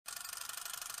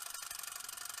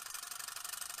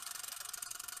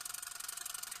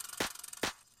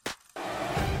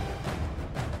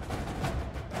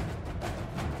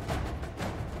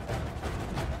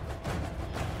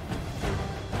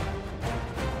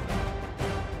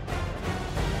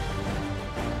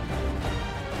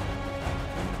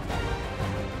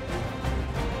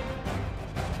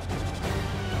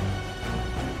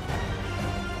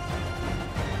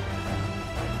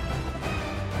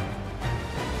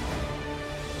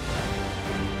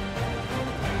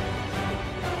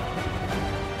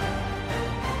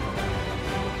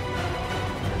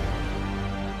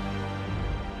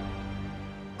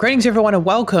Greetings everyone and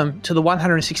welcome to the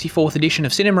 164th edition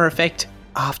of Cinema Effect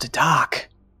After Dark.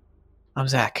 I'm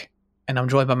Zach and I'm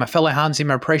joined by my fellow Hans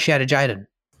Zimmer appreciator Jaden.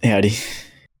 Howdy.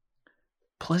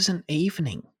 Pleasant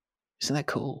evening. Isn't that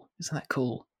cool?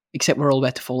 Except we're all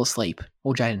about to fall asleep.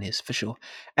 Well, Jaden is for sure.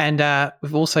 And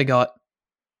we've also got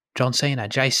John Cena,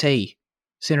 JC,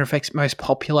 Cinema Effect's most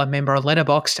popular member of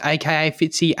Letterboxd, aka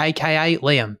Fitzy, aka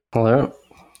Liam. Hello.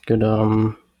 Good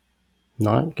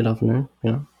night, good afternoon,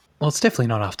 yeah. Well, it's definitely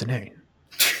not afternoon.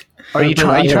 Or are you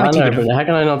trying to get but how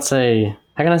can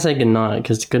I say good night?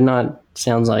 Because good night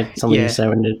sounds like something you say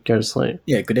when you go to sleep.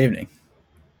 Yeah, good evening.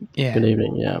 Yeah. Good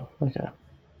evening, yeah. Okay.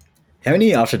 How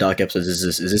many After Dark episodes is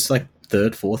this? Is this like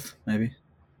third, fourth, maybe?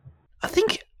 I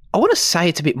want to say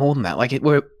it's a bit more than that. I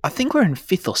think we're in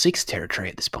fifth or sixth territory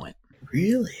at this point.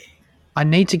 Really? I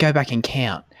need to go back and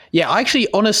count. Yeah, I actually,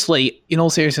 honestly, in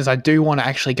all seriousness, I do want to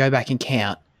actually go back and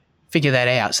count, figure that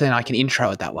out, so then I can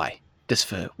intro it that way, just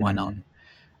for why not.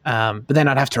 But then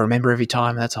I'd have to remember every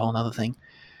time. That's a whole other thing.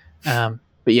 But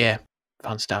yeah,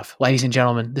 fun stuff. Ladies and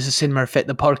gentlemen, this is Cinema Effect,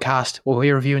 the podcast where we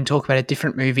review and talk about a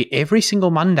different movie every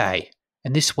single Monday.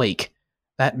 And this week,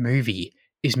 that movie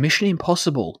is Mission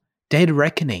Impossible Dead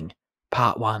Reckoning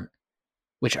Part 1,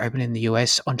 which opened in the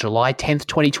US on July 10th,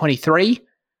 2023.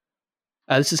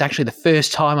 This is actually the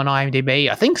first time on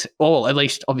IMDb, I think, or at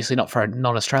least obviously not for a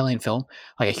non-Australian film,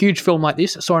 like a huge film like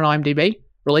this. I saw on IMDb,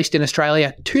 released in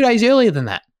Australia 2 days earlier than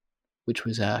that, which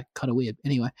was kind of weird.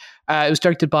 Anyway, it was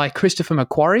directed by Christopher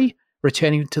McQuarrie,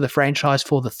 returning to the franchise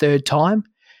for the third time.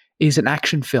 It is an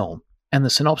action film, and the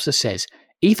synopsis says,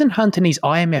 Ethan Hunt and his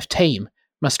IMF team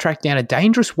must track down a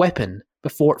dangerous weapon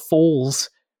before it falls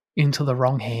into the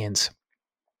wrong hands.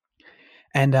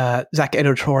 And Zach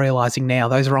editorializing now,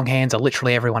 those wrong hands are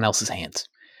literally everyone else's hands,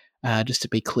 just to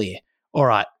be clear. All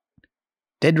right,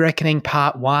 Dead Reckoning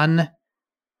Part 1.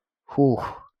 Whew.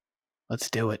 Let's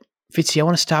do it. Fitzy, I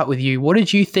want to start with you. What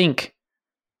did you think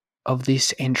of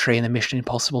this entry in the Mission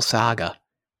Impossible saga?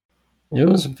 It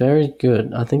was very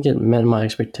good. I think it met my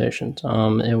expectations.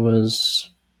 It was,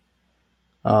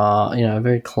 a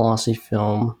very classy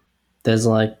film. There's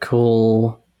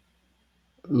cool,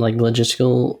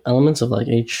 logistical elements of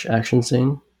each action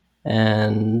scene,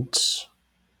 and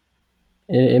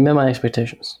it met my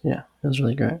expectations. Yeah, it was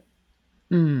really great.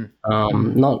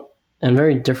 And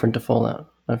very different to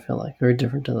Fallout. I feel like very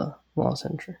different to the last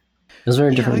entry. It was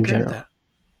very different in general.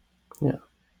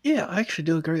 Yeah, I actually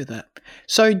do agree with that.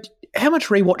 So, how much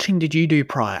rewatching did you do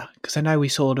prior? Because I know we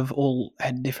sort of all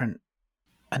had different.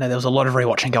 I know there was a lot of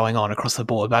rewatching going on across the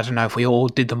board, but I don't know if we all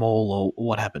did them all or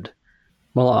what happened.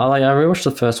 Well, I rewatched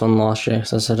the first one last year,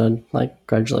 so I said I'd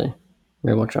gradually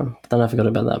rewatch them. But then I forgot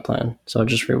about that plan, so I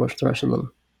just rewatched the rest of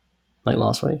them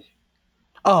last week.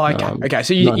 Oh, okay. Okay,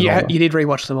 so you did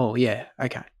rewatch them all, yeah.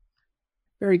 Okay.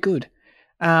 Very good.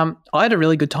 I had a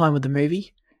really good time with the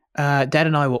movie. Dad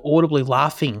and I were audibly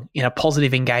laughing in a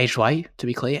positive, engaged way, to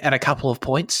be clear, at a couple of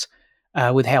points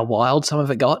with how wild some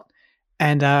of it got.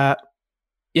 And I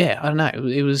don't know.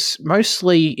 It was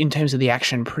mostly, in terms of the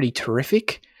action, pretty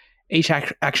terrific. Each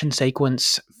action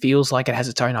sequence feels like it has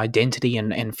its own identity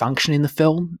and function in the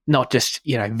film, not just,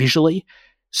 visually.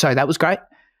 So that was great.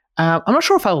 I'm not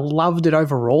sure if I loved it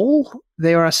overall.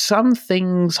 There are some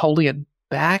things holding it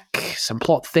back, some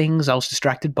plot things I was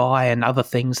distracted by, and other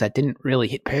things that didn't really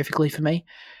hit perfectly for me.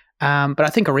 But I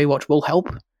think a rewatch will help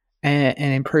and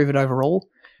improve it overall.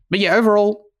 But yeah,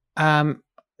 overall,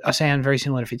 I sound very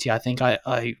similar to Fitzy. I think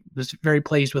I was very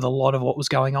pleased with a lot of what was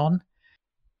going on.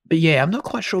 But yeah, I'm not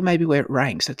quite sure maybe where it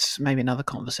ranks. That's maybe another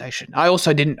conversation. I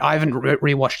haven't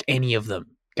rewatched any of them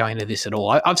going into this at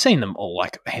all. I've seen them all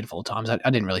a handful of times. I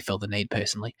didn't really feel the need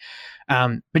personally.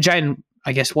 But Jaden,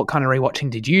 I guess what kind of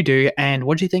rewatching did you do, and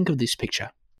what did you think of this picture?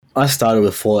 I started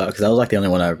with Fallout because that was the only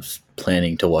one I was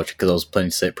planning to watch because I was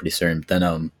planning to see it pretty soon. But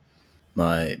then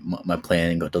my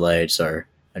planning got delayed, so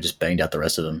I just banged out the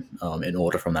rest of them in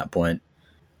order from that point.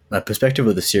 My perspective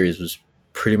of the series was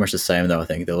pretty much the same, though. I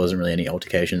think there wasn't really any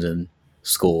altercations in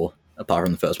score apart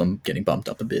from the first one getting bumped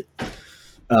up a bit.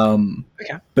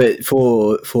 Okay. But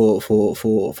for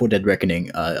Dead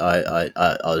Reckoning, I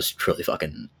was truly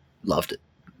fucking loved it.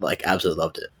 Absolutely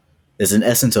loved it. There's an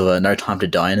essence of a No Time to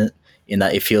Die in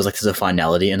that it feels like there's a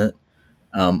finality in it.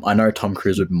 I know Tom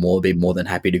Cruise would be more than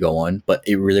happy to go on, but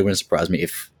it really wouldn't surprise me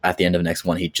if at the end of the next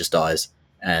one he just dies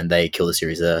and they kill the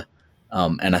series there.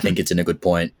 And I think it's in a good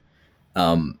point.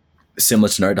 Similar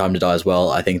to No Time to Die as well,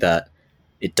 I think that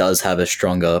it does have a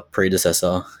stronger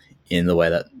predecessor in the way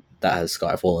that has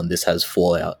Skyfall and this has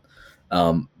Fallout.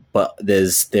 But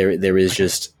there is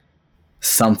just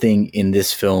something in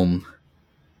this film,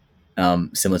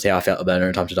 similar to how I felt about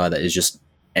No Time to Die, that is just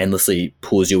endlessly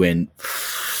pulls you in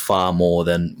far more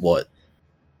than what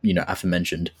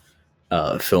aforementioned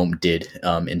film did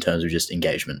in terms of just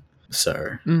engagement.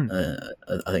 So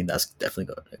I think that's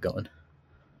definitely got it going.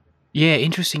 Yeah,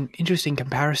 interesting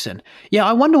comparison. Yeah,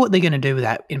 I wonder what they're going to do with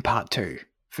that in part 2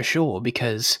 for sure,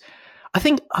 because I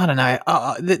think, I don't know,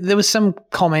 there was some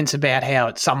comments about how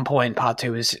at some point part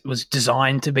 2 was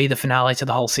designed to be the finale to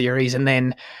the whole series, and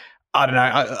then, I don't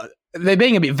know, they're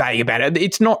being a bit vague about it.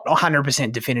 It's not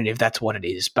 100% definitive that's what it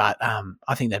is, but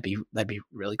I think that'd be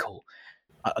really cool.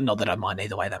 Not that I mind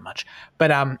either way that much.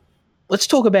 But let's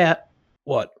talk about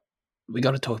what we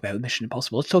got to talk about with Mission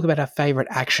Impossible. Let's talk about our favourite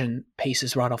action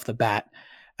pieces right off the bat.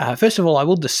 First of all, I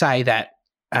will just say that,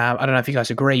 I don't know if you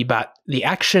guys agree, but the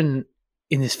action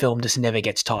in this film just never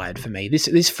gets tired for me.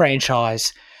 This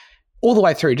franchise, all the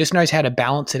way through, just knows how to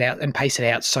balance it out and pace it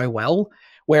out so well,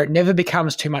 where it never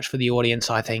becomes too much for the audience,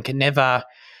 I think. It never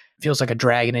feels like a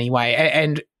drag in any way.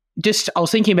 And just, I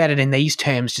was thinking about it in these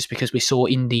terms just because we saw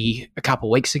Indy a couple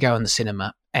of weeks ago in the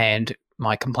cinema, and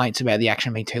my complaints about the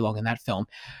action being too long in that film.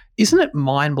 Isn't it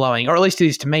mind-blowing, or at least it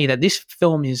is to me, that this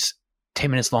film is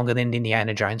 10 minutes longer than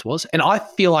Indiana Jones was? And I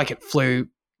feel like it flew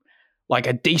like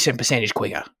a decent percentage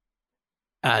quicker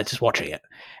just watching it.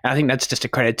 And I think that's just a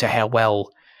credit to how well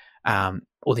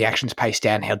all the action's paced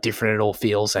out and how different it all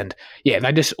feels. And yeah,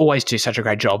 they just always do such a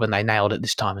great job, and they nailed it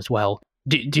this time as well.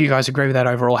 Do you guys agree with that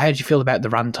overall? How did you feel about the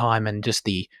runtime and just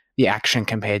the action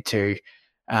compared to,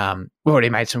 we already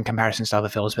made some comparisons to other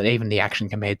films, but even the action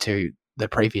compared to the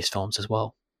previous films as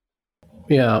well?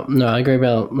 Yeah, no, I agree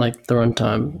about like the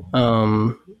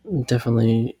runtime.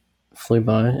 Definitely flew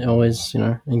by. Always,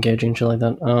 engaging shit like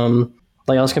that.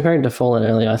 Like I was comparing to Fallout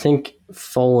earlier. I think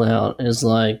Fallout is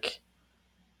like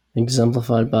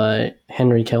exemplified by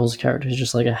Henry Cavill's character, who's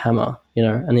just like a hammer,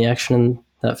 and the action in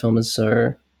that film is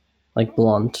so like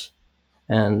blunt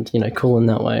and cool in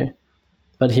that way.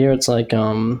 But here it's like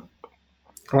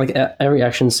every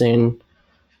action scene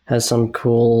has some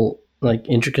cool like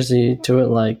intricacy to it,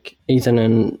 like Ethan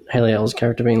and Haley Atwell's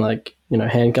character being like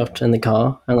handcuffed in the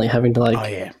car and like having to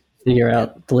like figure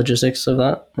out the logistics of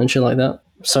that and shit like that.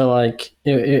 So like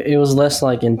it was less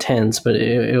like intense, but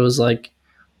it was like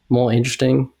more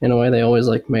interesting in a way. They always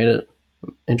like made it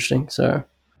interesting. So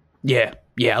yeah,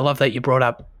 I love that you brought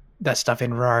up that stuff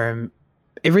in Rome.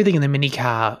 Everything in the mini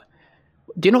car.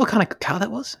 Do you know what kind of car that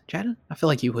was, Jaden? I feel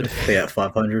like you would. Fiat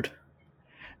 500.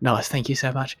 Nice, thank you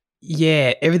so much.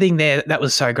 Yeah, everything there, that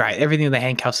was so great. Everything in the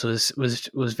handcuffs was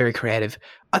very creative.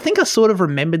 I think I sort of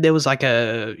remembered there was like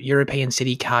a European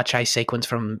city car chase sequence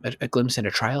from a glimpse in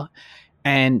a trailer.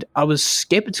 And I was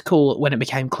skeptical when it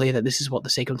became clear that this is what the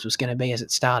sequence was going to be as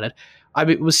it started. I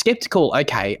was skeptical,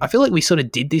 okay, I feel like we sort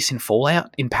of did this in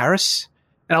Fallout in Paris.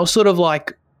 And I was sort of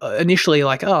like, initially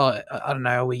like, oh, I don't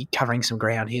know, are we covering some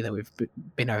ground here that we've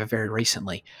been over very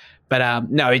recently? But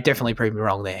no, it definitely proved me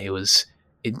wrong there.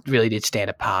 It really did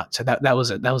stand apart. So that was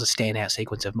a standout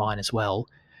sequence of mine as well.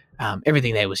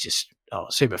 Everything there was just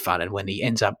super fun. And when he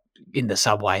ends up in the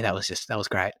subway, that was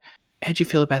great. How'd you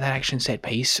feel about that action set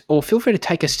piece? Or feel free to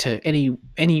take us to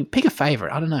any pick a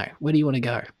favorite. I don't know. Where do you want to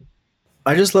go?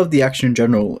 I just love the action in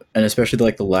general, and especially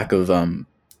like the lack of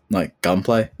like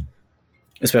gunplay,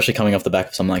 especially coming off the back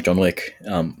of something like John Wick.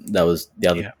 That was the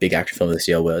other big action film this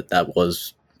year where that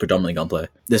was predominantly gunplay.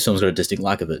 This film's got a distinct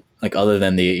lack of it. Like other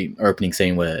than the opening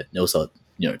scene where Nilsot,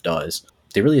 dies,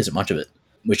 there really isn't much of it,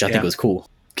 which I think was cool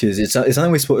because it's something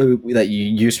that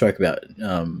you spoke about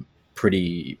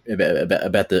pretty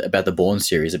about the Bourne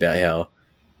series, about how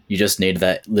you just need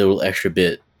that little extra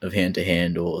bit of hand to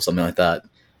hand or something like that.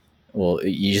 Well,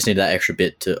 you just need that extra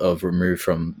bit of remove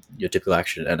from your typical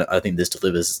action, and I think this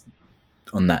delivers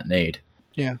on that need.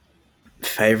 Yeah.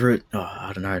 Favorite? Oh,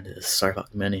 I don't know. There's so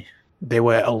fucking many. There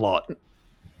were a lot.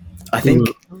 I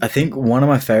think one of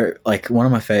my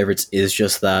favorites is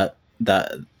just that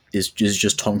is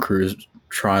just Tom Cruise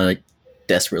trying to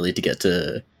desperately to get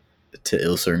to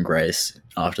Ilsa and Grace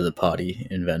after the party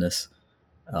in Venice.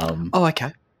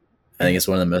 Okay. I think it's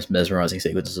one of the most mesmerizing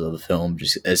sequences of the film,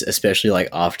 just especially like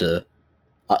after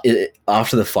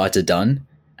the fights are done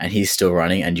and he's still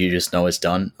running and you just know it's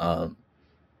done.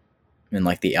 And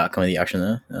like the outcome of the action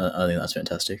there, I think that's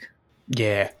fantastic.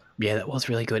 Yeah, that was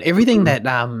really good. Everything that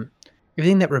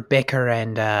Rebecca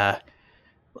and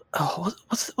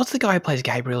what's the guy who plays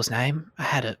Gabriel's name? I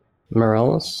had it.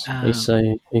 Morales.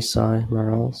 Isai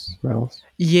Morales.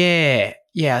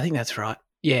 Yeah, I think that's right.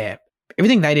 Yeah,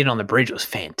 everything they did on the bridge was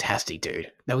fantastic,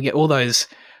 dude. They would get all those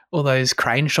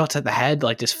crane shots that they had,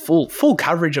 like just full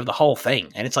coverage of the whole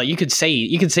thing, and it's like you could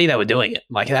see they were doing it.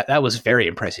 Like that was very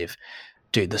impressive,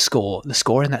 dude. The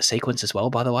score in that sequence as well,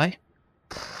 by the way,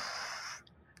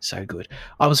 so good.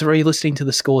 I was re-listening to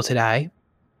the score today,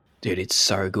 Dude, it's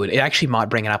so good. It actually might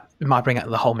bring it up. It might bring up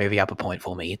the whole movie up a point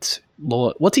for me. It's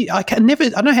Lorne. What's he? I don't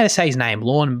know how to say his name.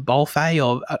 Lorne Bolfay,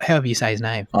 or however you say his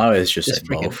name. I always just say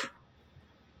freaking- Bolf.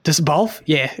 Just Bolf?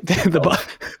 Yeah, the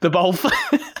Bolf.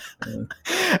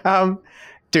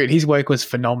 Dude, his work was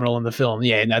phenomenal in the film.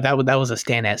 Yeah, no, that was a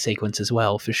standout sequence as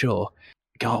well, for sure.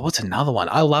 God, what's another one?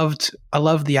 I loved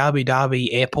the Abu Dhabi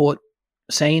airport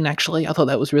scene. Actually, I thought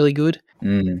that was really good.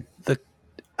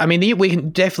 We can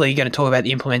definitely going to talk about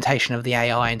the implementation of the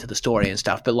AI into the story and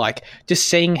stuff, but like just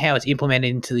seeing how it's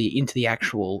implemented into the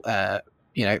actual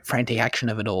frantic action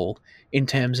of it all, in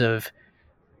terms of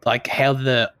like how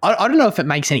I don't know if it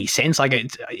makes any sense. Like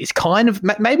it's kind of,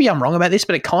 maybe I'm wrong about this,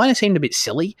 but it kind of seemed a bit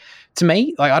silly to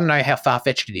me. Like I don't know how far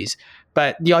fetched it is,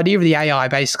 but the idea of the AI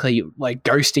basically like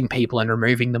ghosting people and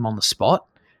removing them on the spot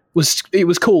was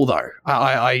cool though.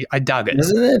 I dug it.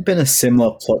 Hasn't there been a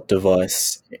similar plot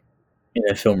device in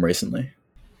a film recently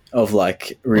of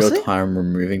like real time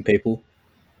removing people?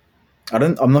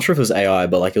 I'm not sure if it was AI,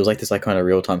 but like it was like this like kind of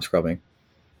real time scrubbing.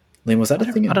 Liam, was that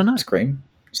a thing? I don't know. Scream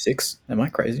 6? Am I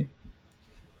crazy?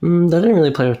 They didn't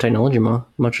really play with technology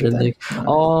much, did they?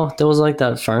 Oh, there was like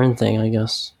that phone thing, I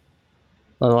guess,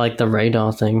 or like the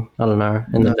radar thing. I don't know.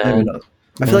 In the van.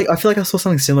 I feel like I saw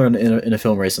something similar in a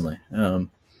film recently.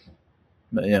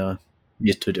 But yeah,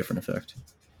 used to a different effect.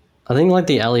 I think like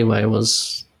the alleyway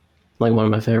was like one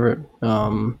of my favorite,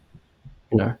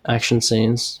 action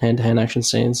scenes, hand-to-hand action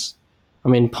scenes. I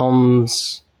mean,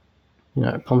 Pom's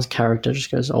character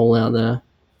just goes all out there.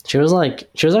 She was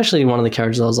actually one of the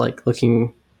characters I was like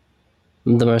looking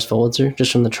the most forward to,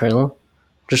 just from the trailer,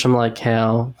 just from like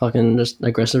how fucking just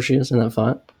aggressive she is in that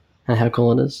fight and how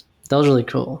cool it is. That was really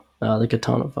cool. The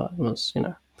katana fight was,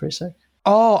 pretty sick.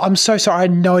 Oh, I'm so sorry. I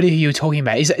had no idea who you were talking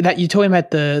about. Is that you're talking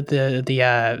about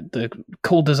the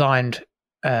cool designed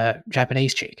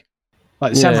Japanese chick,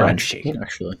 like the samurai chick?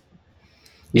 Actually,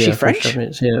 is she French?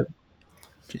 Yeah,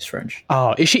 she's French.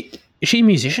 Oh, is she a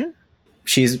musician?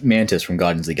 She's Mantis from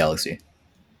Guardians of the Galaxy.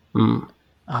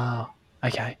 Oh,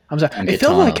 okay. I'm sorry. It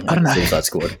felt like I don't know. Suicide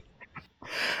Squad.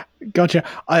 Gotcha.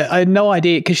 I had no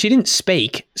idea because she didn't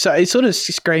speak, so it sort of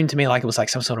screamed to me like it was like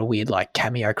some sort of weird like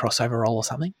cameo crossover role or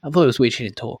something. I thought it was weird she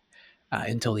didn't talk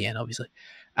until the end, obviously.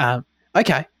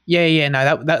 Okay, yeah.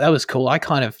 No, that was cool. I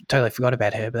kind of totally forgot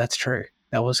about her, but that's true.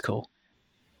 That was cool.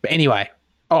 But anyway,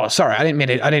 sorry, I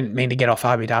didn't mean to get off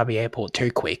Abu Dhabi Airport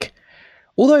too quick.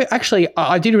 Although actually,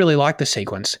 I did really like the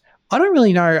sequence. I don't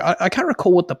really know. I can't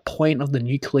recall what the point of the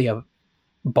nuclear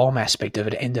bomb aspect of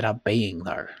it ended up being,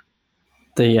 though.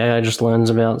 The AI just learns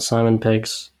about Simon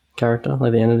Pegg's character,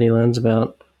 like the entity learns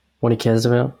about what he cares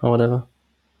about or whatever.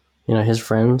 His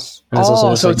friends. And so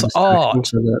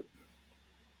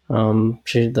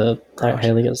that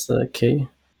Haley gets the key.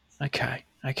 Okay.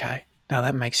 Now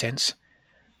that makes sense.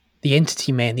 The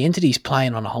entity's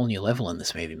playing on a whole new level in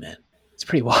this movie, man. It's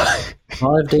pretty wild.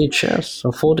 5D chess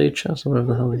or 4D chess or whatever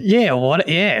the hell. Yeah, what?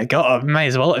 Yeah, God, may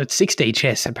as well. It's 6D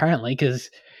chess apparently because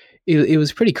it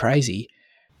was pretty crazy.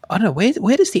 I don't know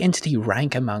where does the entity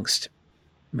rank amongst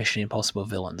Mission Impossible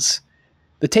villains?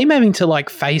 The team having to like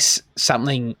face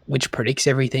something which predicts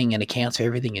everything and accounts for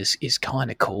everything is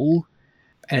kind of cool,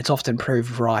 and it's often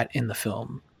proved right in the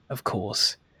film, of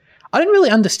course. I didn't really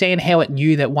understand how it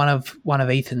knew that one of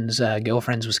Ethan's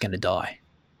girlfriends was going to die.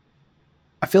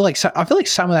 I feel like some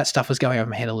of that stuff was going over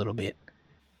my head a little bit.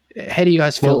 How do you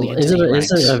guys feel? Is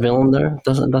it a villain though?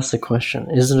 That's the question.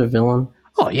 Is it a villain?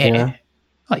 Oh yeah.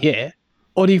 Oh yeah.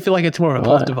 Or do you feel like it's more of a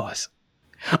plot device?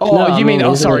 Oh, No, you mean?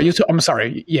 I'm sorry. I'm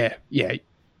sorry. Yeah.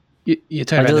 You're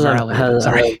talking about the morality.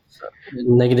 Sorry.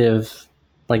 Negative,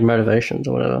 like motivations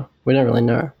or whatever. We don't really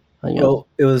know. Well,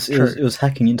 it was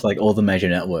hacking into like all the major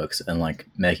networks and like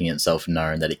making itself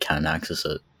known that it can access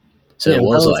it. So it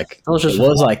was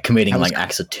like committing like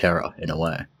acts of terror in a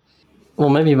way. Well,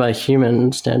 maybe by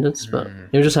human standards, but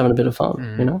he was just having a bit of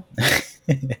fun,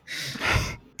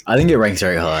 I think it ranks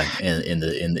very high in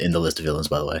the list of villains.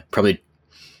 By the way, probably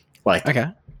like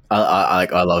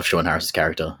I love Sean Harris's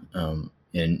character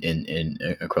in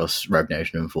across Rogue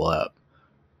Nation and Fallout,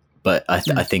 but I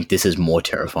think this is more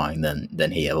terrifying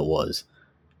than he ever was,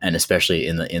 and especially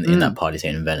in that party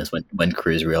scene in Venice when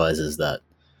Cruz realizes that.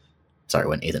 Sorry,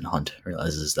 when Ethan Hunt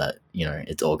realizes that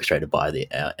it's orchestrated by the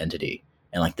entity,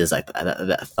 and like there's like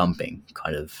that thumping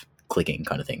kind of clicking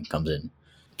kind of thing comes in.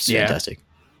 It's fantastic.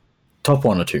 Top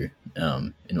 1 or 2,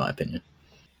 in my opinion.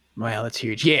 Wow, that's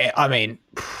huge. Yeah, I mean,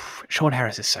 Sean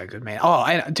Harris is so good, man. Oh,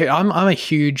 and dude, I'm a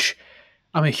huge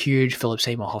Philip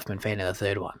Seymour Hoffman fan of the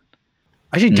third one.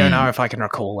 I actually don't know if I can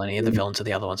recall any of the villains of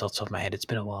the other ones off the top of my head. It's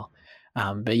been a while,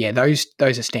 but yeah, those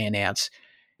are standouts.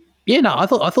 Yeah, no, I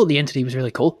thought the entity was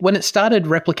really cool. When it started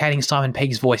replicating Simon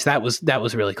Pegg's voice, that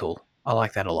was really cool. I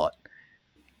like that a lot.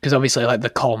 Because obviously, like the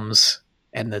comms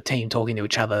and the team talking to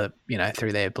each other,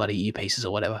 through their bloody earpieces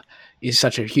or whatever, is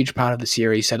such a huge part of the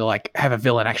series. So to like have a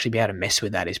villain actually be able to mess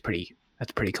with that is pretty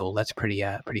cool. That's pretty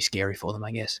scary for them,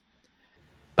 I guess.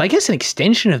 But I guess an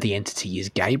extension of the entity is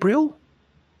Gabriel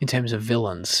in terms of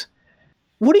villains.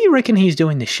 What do you reckon he's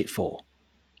doing this shit for?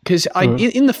 Because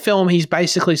in the film, he's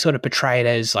basically sort of portrayed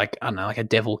as like, I don't know, like a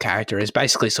devil character, as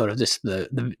basically sort of just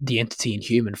the entity in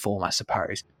human form, I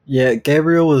suppose. Yeah,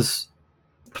 Gabriel was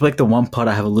probably like the one part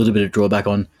I have a little bit of drawback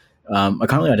on. I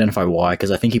can't really identify why, because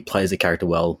I think he plays the character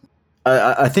well.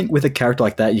 I think with a character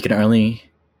like that, he can only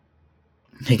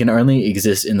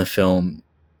exist in the film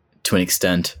to an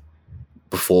extent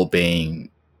before being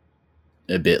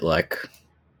a bit like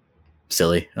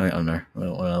silly. I don't know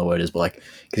what another word is, but like,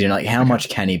 because like, how much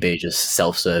can he be just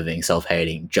self-serving,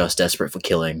 self-hating, just desperate for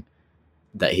killing,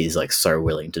 that he's like so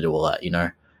willing to do all that,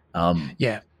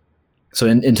 Yeah. So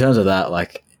in terms of that,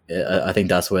 like, I think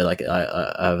that's where like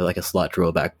I have like a slight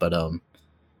drawback, but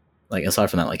like aside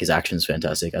from that, like his action's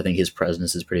fantastic. I think his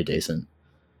presence is pretty decent.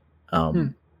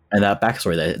 And that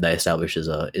backstory they established is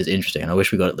interesting. And I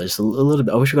wish we got just a little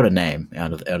bit. I wish we got a name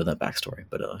out of that backstory,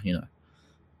 but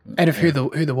Out of who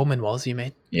the woman was, you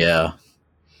mean? Yeah.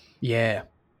 Yeah.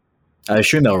 I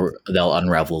assume they'll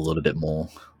unravel a little bit more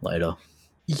later.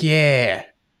 Yeah.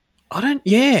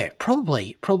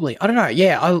 Probably. I don't know.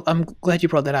 Yeah, I'm glad you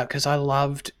brought that up because I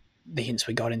loved the hints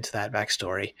we got into that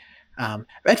backstory.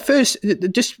 At first,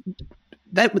 just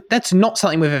that's not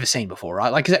something we've ever seen before,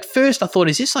 right? Like, 'cause at first I thought,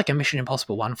 is this like a Mission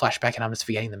Impossible 1 flashback and I'm just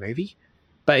forgetting the movie?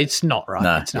 But it's not, right?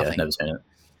 No, it's nothing. Yeah, never seen it.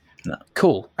 No.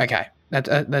 Cool. Okay.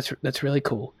 That's really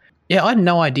cool. Yeah, I had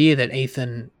no idea that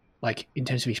Ethan, like, in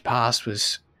terms of his past,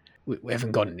 was... We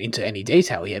haven't gotten into any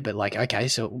detail yet, but like, okay,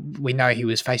 so we know he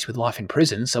was faced with life in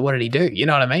prison. So what did he do? You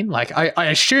know what I mean? Like, I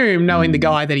assume, knowing the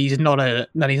guy, that he's not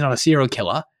a serial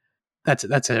killer.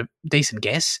 That's a decent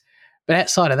guess. But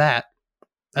outside of that,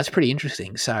 that's pretty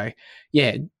interesting. So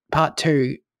yeah, part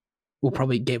 2, we'll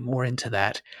probably get more into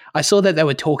that. I saw that they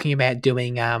were talking about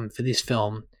doing for this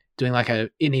film, doing like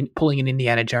pulling an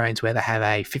Indiana Jones where they have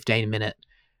a 15-minute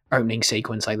opening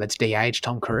sequence, like that's de-aged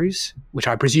Tom Cruise, which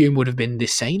I presume would have been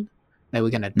this scene. They were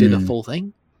going to do the full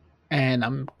thing, and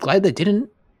I'm glad they didn't.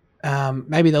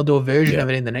 Maybe they'll do a version of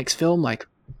it in the next film, like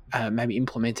maybe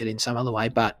implement it in some other way.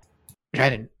 But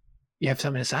Jaden, you have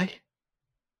something to say?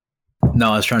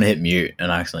 No, I was trying to hit mute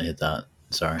and I accidentally hit that.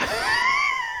 Sorry.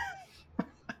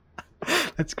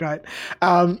 That's great.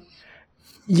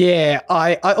 Yeah,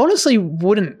 I honestly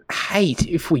wouldn't hate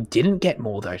if we didn't get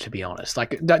more, though, to be honest.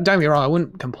 Like, don't get me wrong, I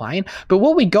wouldn't complain. But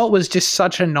what we got was just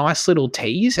such a nice little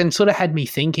tease and sort of had me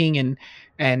thinking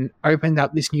and opened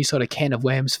up this new sort of can of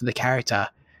worms for the character.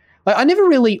 Like, I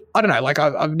don't know, like,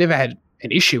 I've never had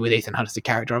an issue with Ethan Hunt as a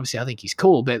character. Obviously, I think he's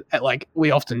cool, but like,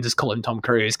 we often just call him Tom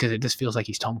Cruise because it just feels like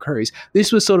he's Tom Cruise.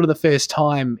 This was sort of the first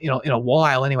time, in a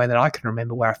while anyway, that I can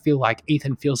remember where I feel like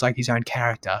Ethan feels like his own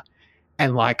character.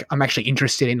 And like, I'm actually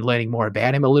interested in learning more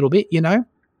about him a little bit,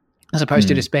 as opposed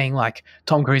to just being like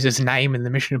Tom Cruise's name in the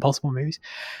Mission Impossible movies.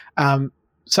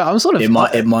 So I'm sort of... It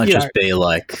might just be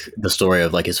like the story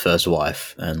of like his first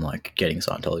wife and like getting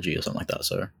Scientology or something like that.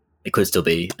 So it could still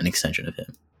be an extension of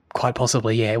him. Quite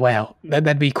possibly, yeah. Wow.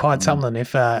 That'd be quite something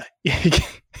if... it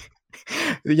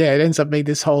ends up being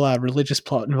this whole religious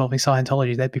plot involving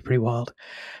Scientology. That'd be pretty wild.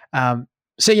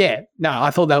 So yeah, no, I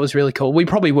thought that was really cool. We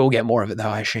probably will get more of it though,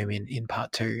 I assume, in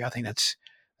part 2. I think that's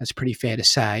pretty fair to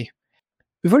say.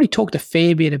 We've already talked a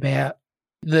fair bit about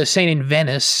the scene in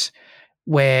Venice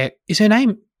where, is her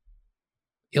name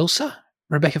Ilsa?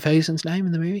 Rebecca Ferguson's name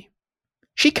in the movie?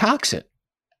 She carks it.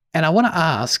 And I want to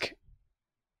ask,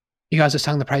 you guys have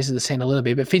sung the praises of the scene a little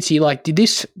bit, but Fitzy, like, did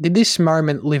this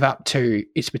moment live up to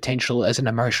its potential as an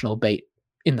emotional beat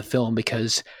in the film?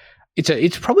 Because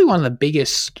it's probably one of the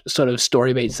biggest sort of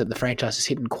story beats that the franchise has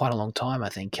hit in quite a long time, I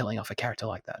think, killing off a character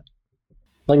like that.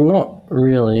 Like, not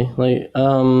really. Like,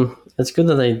 it's good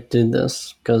that they did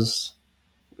this because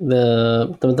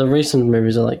the recent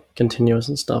movies are like continuous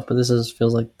and stuff, but this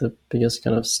feels like the biggest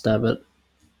kind of stab at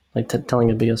like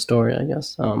telling a bigger story, I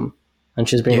guess. And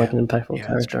she's been like an impactful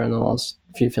character in the last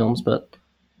few films, but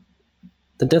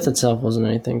the death itself wasn't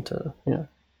anything to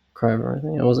cry over or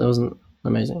anything. It wasn't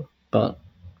amazing, but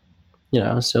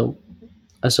I still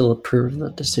approve of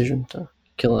the decision to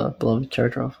kill a beloved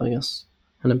character off, I guess.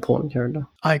 An important character.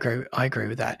 I agree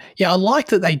with that. Yeah, I like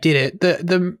that they did it.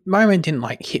 The moment didn't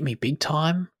like hit me big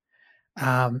time.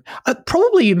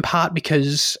 Probably in part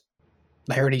because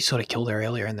they already sort of killed her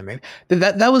earlier in the movie.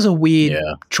 That was a weird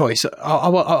choice.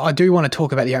 I do want to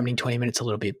talk about the opening 20 minutes a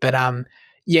little bit, but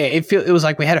yeah, it was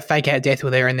like we had a fake out death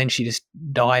with her, and then she just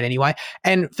died anyway.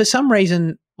 And for some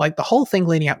reason, like the whole thing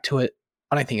leading up to it,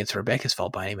 I don't think it's Rebecca's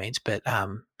fault by any means, but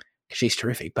she's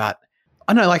terrific. But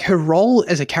I don't know, like her role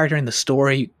as a character in the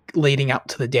story leading up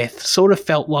to the death sort of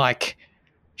felt like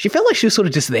she was sort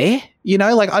of just there, you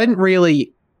know. Like I didn't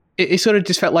really. It sort of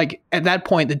just felt like at that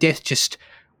point the death just.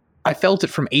 I felt it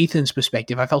from Ethan's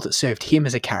perspective. I felt it served him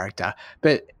as a character,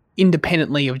 but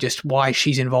independently of just why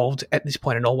she's involved at this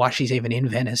point and all, why she's even in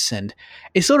Venice. And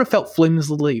it sort of felt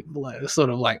flimsily sort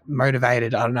of like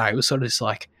motivated. I don't know. It was sort of just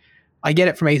like, I get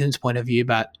it from Ethan's point of view,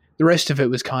 but the rest of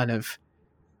it was kind of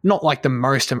not like the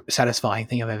most satisfying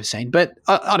thing I've ever seen, but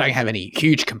I don't have any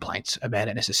huge complaints about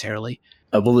it necessarily.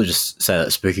 I will just say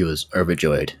that Spooky was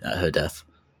overjoyed at her death.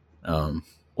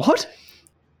 What?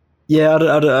 Yeah, I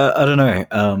don't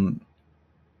know.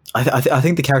 I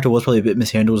think the character was probably a bit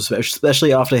mishandled,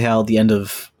 especially after how the end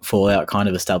of Fallout kind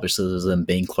of establishes them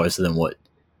being closer than what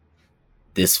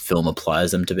this film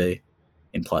implies that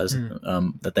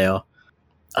they are.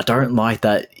 I don't like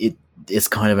that it's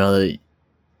kind of another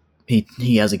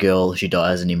he has a girl, she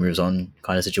dies, and he moves on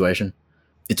kind of situation.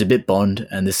 It's a bit Bond,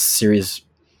 and this series,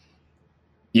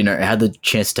 you know, it had the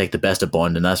chance to take the best of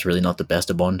Bond, and that's really not the best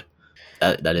of Bond.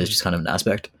 That is just kind of an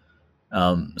aspect.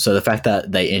 So the fact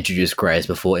that they introduced Grace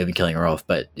before even killing her off,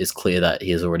 but it's clear that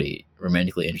he is already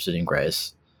romantically interested in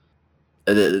Grace.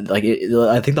 I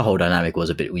think the whole dynamic was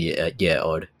a bit weird,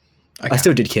 odd. Okay. I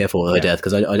still did care for her death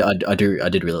because I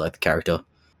did really like the character.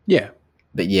 Yeah,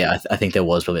 but yeah, I think there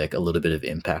was probably like a little bit of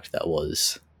impact that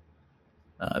was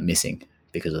missing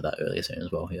because of that earlier scene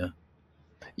as well.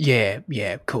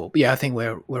 Yeah, cool. Yeah, I think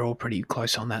we're all pretty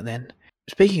close on that then.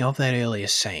 Speaking of that earlier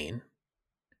scene.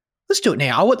 Let's do it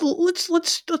now.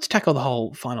 Let's tackle the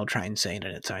whole final train scene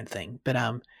in its own thing. But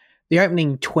the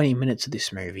opening 20 minutes of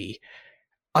this movie,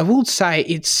 I will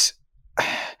say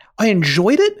I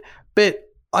enjoyed it, but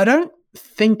I don't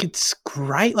think it's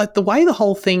great. Like the way the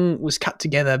whole thing was cut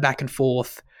together back and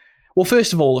forth. Well,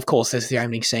 first of all, of course, there's the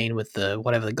opening scene with the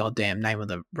whatever the goddamn name of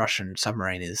the Russian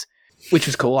submarine is, which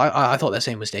was cool. I thought that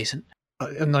scene was decent.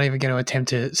 I'm not even going to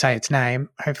attempt to say its name.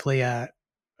 Hopefully,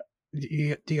 do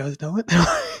you guys know it?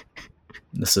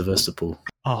 The Sevastopol.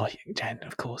 Oh, Jan,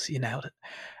 of course, you nailed it.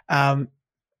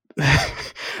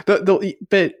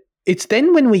 But it's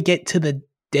then when we get to the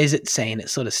desert scene, it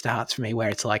sort of starts for me where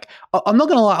it's like, I'm not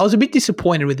going to lie, I was a bit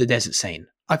disappointed with the desert scene.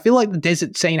 I feel like the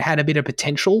desert scene had a bit of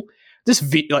potential, just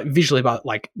visually, but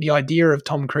like the idea of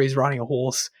Tom Cruise riding a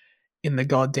horse in the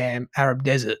goddamn Arab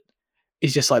desert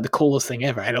is just like the coolest thing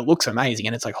ever. And it looks amazing.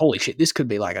 And it's like, holy shit, this could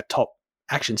be like a top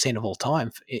action scene of all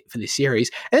time for this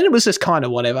series. And then it was just kind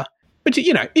of whatever. But,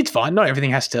 you know, it's fine. Not everything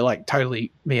has to, like,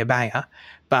 totally be a banger.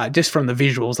 But just from the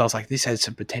visuals, I was like, this has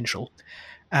some potential.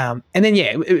 And then,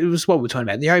 yeah, it was what we were talking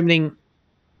about. The opening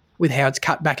with how it's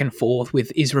cut back and forth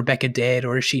with, is Rebecca dead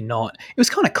or is she not? It was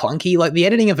kind of clunky. Like, the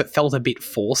editing of it felt a bit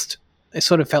forced. It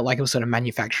sort of felt like it was sort of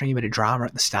manufacturing a bit of drama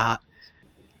at the start.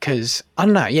 Because, I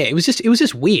don't know, yeah, it was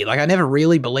just weird. Like, I never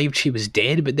really believed she was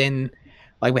dead. But then,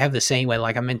 like, we have the scene where,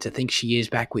 like, I'm meant to think she is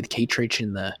back with Keatrich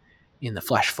in the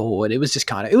flash forward. It was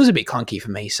just it was a bit clunky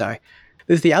for me. So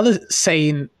there's the other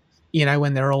scene, you know,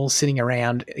 when they're all sitting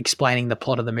around explaining the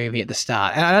plot of the movie at the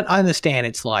start. And I understand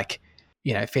it's like,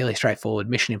 you know, fairly straightforward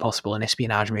Mission Impossible and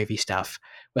espionage movie stuff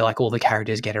where like all the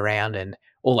characters get around and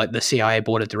all like the CIA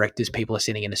board of directors, people are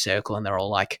sitting in a circle and they're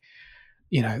all like,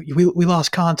 you know, we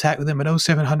lost contact with them at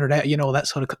 0700, you know, all that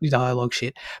sort of dialogue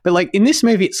shit. But like in this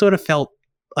movie, it sort of felt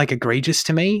like egregious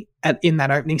to me in that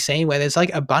opening scene where there's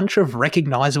like a bunch of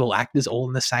recognizable actors all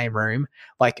in the same room,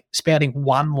 like spouting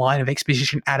one line of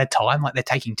exposition at a time, like they're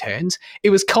taking turns. It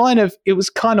was kind of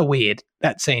weird,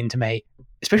 that scene to me,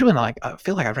 especially when like I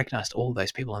feel like I recognized all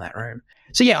those people in that room.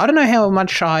 So yeah, I don't know how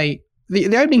much the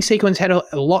opening sequence had a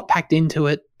lot packed into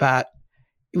it, but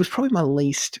it was probably my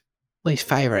least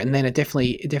favorite, and then it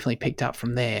definitely picked up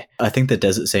from there. I think the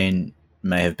desert scene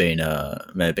may have been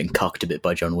cucked a bit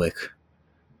by John Wick.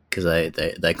 Because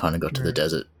they kind of got to the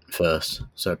desert first,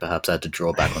 so perhaps I had to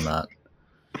draw back on that.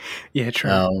 Yeah,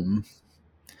 true.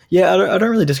 Yeah, I don't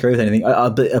really disagree with anything.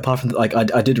 But apart from like,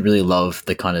 I did really love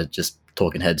the kind of just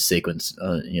talking heads sequence.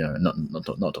 You know,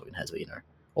 not talking heads, but you know,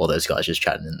 all those guys just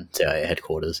chatting in CIA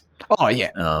headquarters. Oh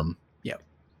yeah. Yeah.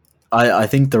 I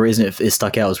think the reason it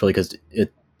stuck out was probably because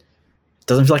it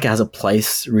doesn't feel like it has a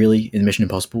place really in Mission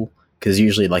Impossible. Because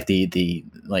usually, like the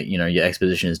like you know your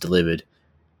exposition is delivered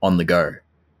on the go.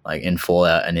 Like in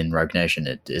Fallout and in Rogue Nation,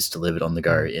 it's delivered on the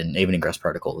go. Even in Ghost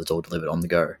Protocol, it's all delivered on the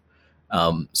go.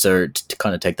 So to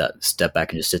kind of take that step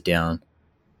back and just sit down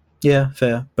Yeah,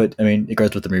 fair. But I mean, it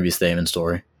goes with the movie's theme and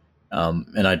story.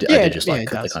 And I did just like it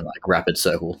the does. kind of like rapid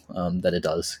circle that it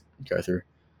does go through.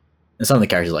 And some of the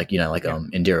characters, like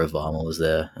Indira Varma was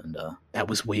there, and That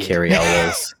was weird. Carrie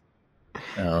Elwes.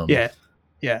 Yeah.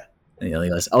 And the other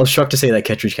guys. I was shocked to see that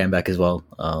Kettridge came back as well.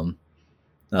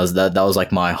 That was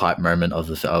like my hype moment of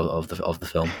the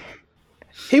film.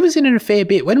 He was in it a fair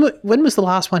bit. When was the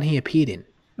last one he appeared in?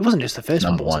 It wasn't just the first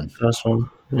Number one. one. First one.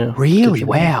 Yeah. Really?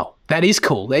 Wow. That is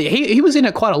cool. He was in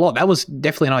it quite a lot. That was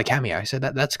definitely not a cameo, so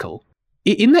that's cool.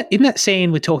 In that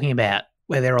scene we're talking about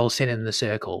where they're all sitting in the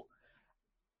circle,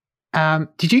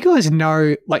 did you guys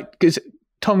know, like, because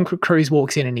Tom Cruise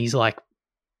walks in and he's like,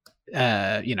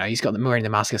 he's got wearing the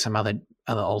mask of some other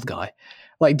old guy.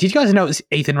 Like, did you guys know it was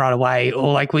Ethan right away,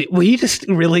 or like were you just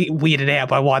really weirded out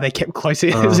by why they kept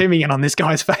closely zooming in on this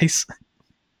guy's face?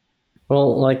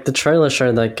 Well, like the trailer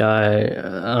showed that guy,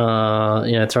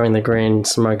 throwing the green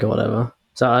smoke or whatever.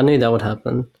 So I knew that would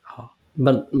happen. Oh.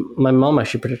 But my mom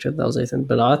actually predicted that was Ethan.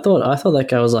 But I thought that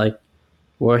guy was like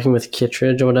working with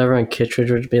Kittredge or whatever, and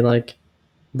Kittredge would be like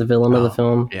the villain of the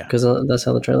film. Yeah. Because that's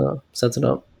how the trailer sets it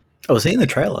up. Oh, was he in the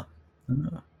trailer?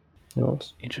 It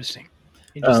was. Interesting.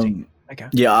 Okay.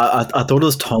 Yeah, I thought it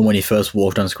was Tom when he first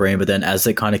walked on screen, but then as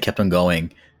they kind of kept on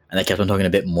going, and they kept on talking a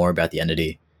bit more about the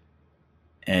entity,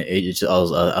 and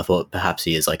I thought perhaps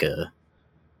he is like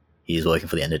he's working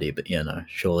for the entity, but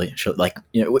surely, like,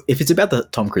 if it's about the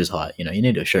Tom Cruise height, you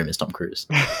need to show him as Tom Cruise.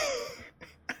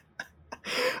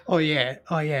 Oh yeah.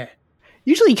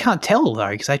 Usually you can't tell though,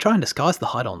 because they try and disguise the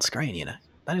height on screen.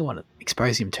 They don't want to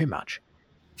expose him too much.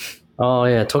 Oh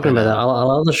yeah, talking about that, I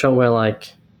love the shot where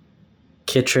like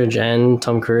Kittredge and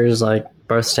Tom Cruise like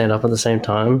both stand up at the same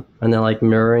time, and they're like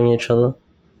mirroring each other,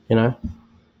 and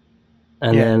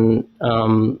then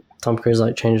Tom Cruise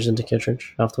like changes into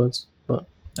Kittredge afterwards. But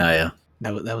Oh yeah,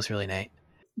 that was really neat.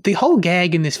 The whole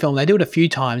gag in this film, they do it a few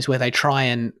times where they try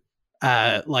and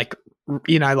like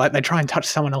they try and touch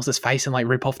someone else's face and like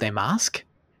rip off their mask.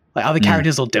 Like other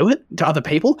characters will do it to other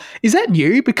people. Is that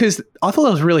new? Because I thought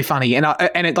that was really funny, and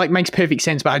it like makes perfect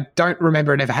sense, but I don't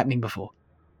remember it ever happening before.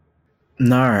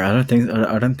 no, I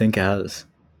don't think it has.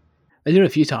 They did it a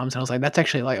few times, and I was like, that's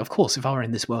actually like, of course, if I were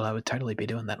in this world, I would totally be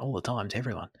doing that all the time to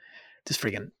everyone. Just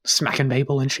freaking smacking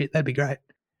people and shit. That'd be great.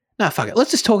 No, fuck it.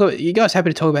 Let's just talk about, you guys happy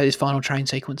to talk about this final train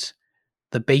sequence?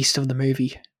 The beast of the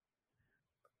movie.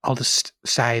 I'll just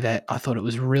say that I thought it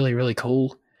was really, really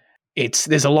cool.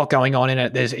 There's a lot going on in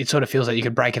it. It sort of feels like you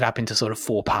could break it up into sort of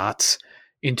 4 parts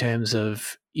in terms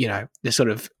of,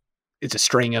 it's a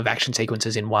string of action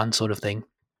sequences in one sort of thing.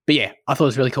 But yeah, I thought it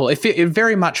was really cool. It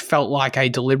very much felt like a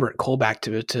deliberate callback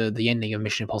to the ending of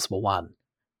Mission Impossible 1,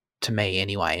 to me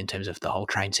anyway, in terms of the whole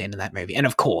train scene in that movie. And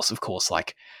of course,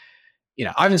 like,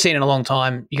 I haven't seen it in a long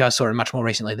time. You guys saw it much more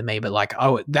recently than me, but like,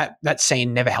 that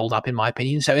scene never held up in my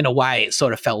opinion. So in a way, it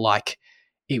sort of felt like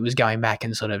it was going back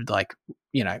and sort of like,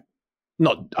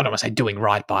 not, I don't want to say doing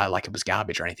right by it like it was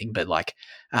garbage or anything, but like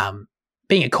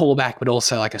being a callback, but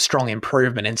also like a strong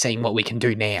improvement and seeing what we can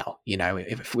do now,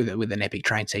 with an epic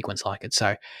train sequence like it.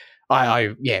 So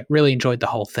I really enjoyed the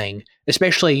whole thing,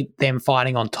 especially them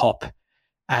fighting on top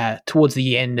towards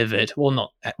the end of it. Well,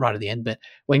 not right at the end, but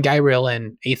when Gabriel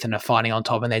and Ethan are fighting on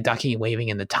top and they're ducking and weaving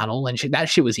in the tunnel and shit, that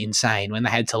shit was insane when they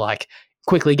had to like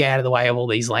quickly get out of the way of all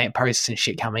these lampposts and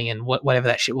shit coming and whatever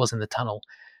that shit was in the tunnel.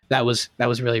 That was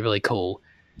really, really cool.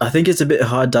 I think it's a bit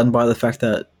hard done by the fact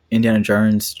that Indiana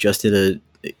Jones just did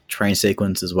a train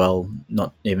sequence as well,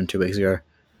 not even 2 weeks ago.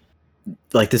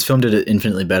 Like, this film did it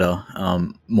infinitely better,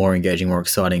 more engaging, more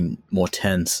exciting, more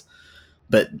tense.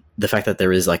 But the fact that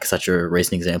there is like such a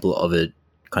recent example of a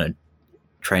kind of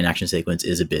train action sequence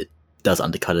does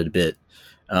undercut it a bit.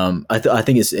 I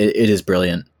think it is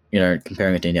brilliant,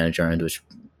 comparing it to Indiana Jones, which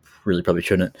really probably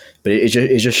shouldn't. But it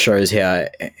just shows how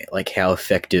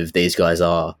effective these guys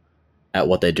are at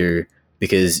what they do,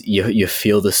 because you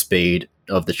feel the speed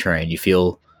of the train, you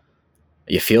feel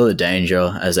the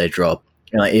danger as they drop,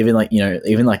 and even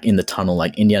in the tunnel,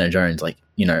 like Indiana Jones, like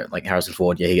Harrison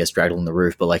Ford, he gets dragged on the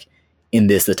roof, but like in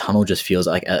this, the tunnel just feels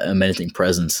like a menacing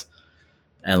presence,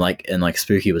 and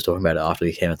Spooky was talking about it after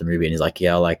he came out the movie, and he's like,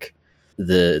 yeah, like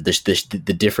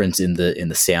the difference in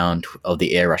the sound of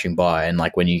the air rushing by, and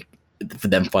like when for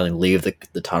them finally leave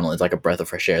the tunnel, it's like a breath of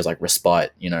fresh air. It's like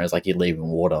respite, it's like you're leaving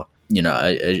water.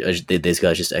 These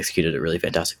guys just executed it really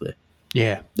fantastically.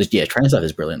 Yeah. Train stuff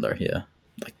is brilliant though. Yeah,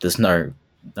 like there's no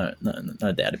doubt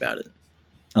about it,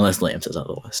 unless Liam says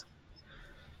otherwise.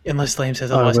 Unless Liam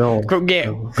says otherwise.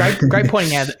 Great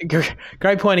pointing out.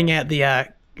 Great pointing out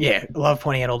the. Love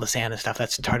pointing out all the sound and stuff.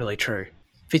 That's totally true.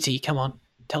 Fitzy, come on,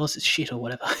 tell us it's shit or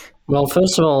whatever. Well,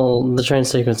 first of all, the train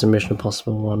sequence in Mission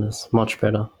Impossible 1 is much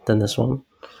better than this one.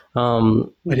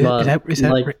 Wait, is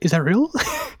that real?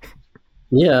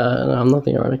 Yeah, no, I'm not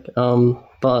being ironic.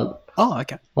 But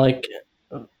okay. Like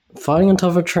fighting on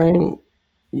top of a train,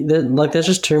 there's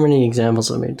just too many examples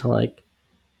of me to like,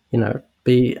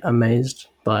 be amazed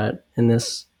by it in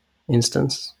this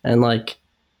instance. And like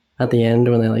at the end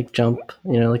when they like jump,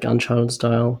 like Uncharted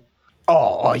style.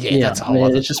 Oh yeah, that's a whole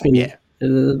other. It's just been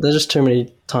there's just too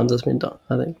many times it's been done,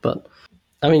 I think. But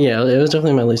I mean, yeah, it was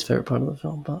definitely my least favorite part of the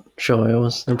film, but sure, it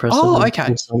was impressive. Oh,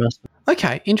 okay.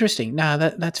 Okay, interesting. No,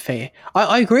 that's fair.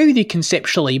 I agree with you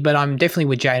conceptually, but I'm definitely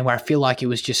with Jane where I feel like it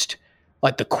was just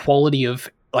like the quality of,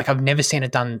 like, I've never seen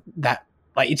it done that,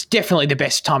 like, it's definitely the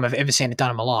best time I've ever seen it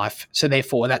done in my life. So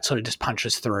therefore that sort of just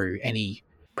punches through any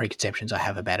preconceptions I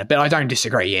have have about it. But I don't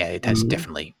disagree. Yeah, it has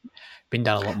definitely been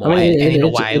done a lot more. And in a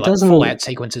way, like, Fallout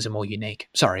sequences are more unique.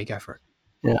 Sorry, go for it.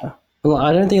 Yeah. Well,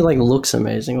 I don't think it like looks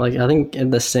amazing. Like, I think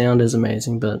the sound is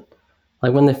amazing, but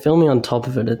like when they're filming on top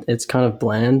of it, it's kind of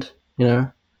bland.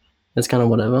 It's kind of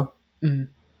whatever. Yeah,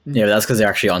 but that's because they're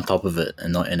actually on top of it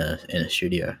and not in a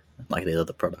studio like these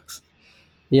other products.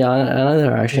 Yeah, I know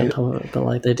they're actually on top of it, but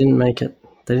like they didn't make it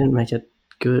good. They didn't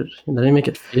make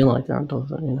it feel like they're on top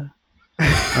of it.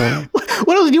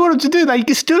 What else do you want them to do? They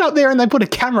stood up there and they put a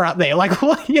camera up there. Like,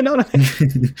 what? You know what I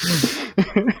mean?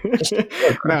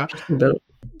 No.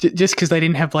 Just because they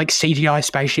didn't have like CGI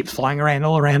spaceships flying around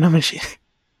all around them and shit.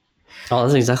 Oh,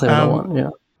 that's exactly what I want. Yeah.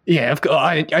 Yeah,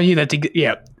 I knew that.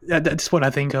 Yeah, that's what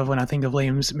I think of when I think of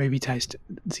Liam's movie taste.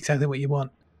 It's exactly what you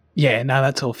want. Yeah, no,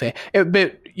 that's all fair.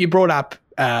 But you brought up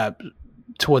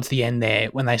towards the end there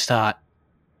when they start,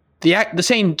 the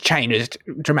scene changes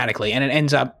dramatically, and it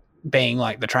ends up being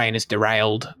like the train is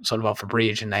derailed sort of off a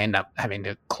bridge, and they end up having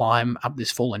to climb up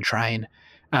this fallen train.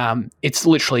 It's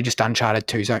literally just Uncharted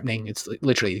 2's opening. It's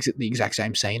literally the exact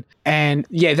same scene, and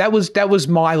yeah, that was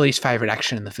my least favorite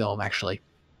action in the film. Actually,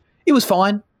 it was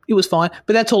fine.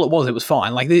 But that's all it was. It was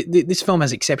fine. Like this film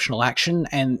has exceptional action,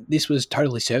 and this was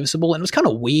totally serviceable. And it was kind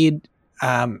of weird,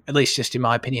 at least just in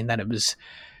my opinion, that it was.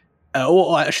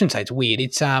 Or I shouldn't say it's weird.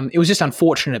 It was just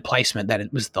unfortunate placement that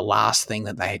it was the last thing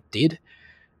that they did,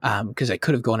 because they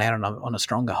could have gone out on a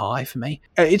stronger high for me.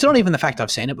 It's not even the fact I've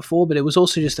seen it before, but it was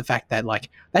also just the fact that like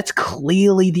that's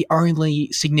clearly the only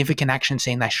significant action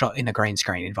scene they shot in a green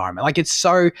screen environment. Like it's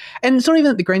not even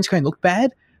that the green screen looked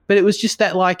bad, but it was just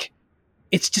that like.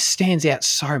 It just stands out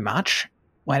so much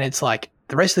when it's like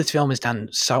the rest of this film is done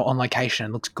so on location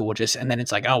and looks gorgeous, and then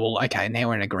it's like, oh well, okay, now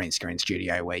we're in a green screen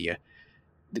studio where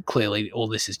clearly all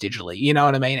this is digitally. You know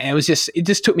what I mean? And it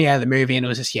just took me out of the movie, and it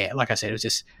was just like I said, it was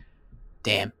just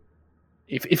damn.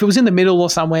 If it was in the middle or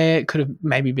somewhere, it could have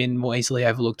maybe been more easily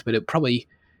overlooked, but it probably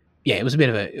it was a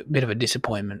bit of a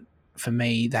disappointment for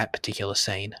me, that particular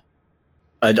scene.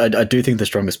 I do think the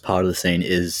strongest part of the scene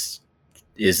is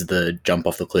the jump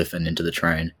off the cliff and into the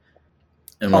train,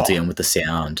 and once again with the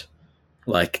sound,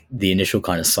 like the initial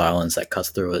kind of silence that cuts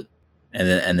through it,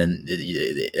 and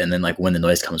then like when the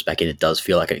noise comes back in, it does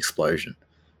feel like an explosion,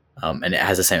 and it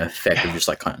has the same effect of just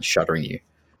like kind of shuddering you.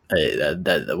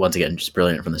 That once again, just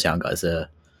brilliant from the sound guys there,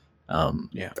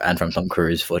 and from Tom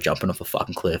Cruise for jumping off a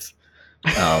fucking cliff.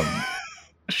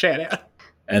 Shout out.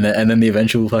 And then the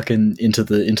eventual fucking into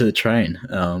the train.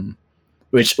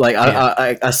 Which like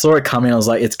I saw it coming. I was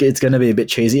like, it's going to be a bit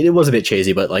cheesy. It was a bit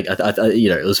cheesy, but like I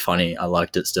it was funny. I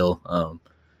liked it still. No,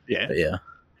 100%.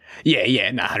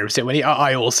 When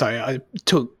I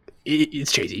took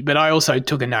it's cheesy, but I also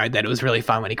took a note that it was really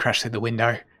fun when he crashed through the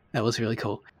window. That was really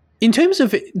cool. In terms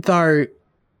of it, though,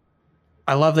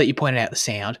 I love that you pointed out the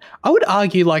sound. I would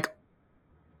argue like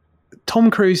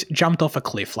Tom Cruise jumped off a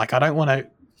cliff. Like I don't want to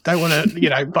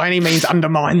by any means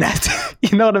undermine that.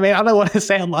 You know what I mean? I don't want to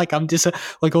sound like I'm just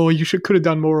like, oh, you could have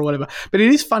done more or whatever. But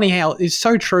it is funny how it's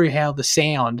so true how the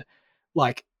sound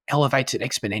like elevates it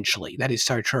exponentially. That is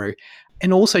so true.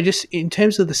 And also just in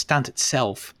terms of the stunt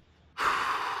itself,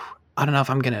 I don't know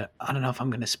if I'm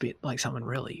gonna spit like something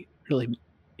really, really,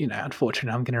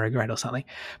 unfortunate. I'm gonna regret or something.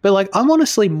 But like I'm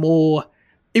honestly more.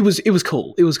 It was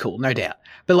cool. It was cool, no doubt.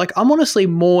 But like I'm honestly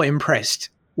more impressed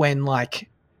when like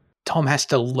Tom has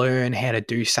to learn how to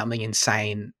do something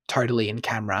insane totally in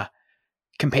camera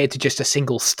compared to just a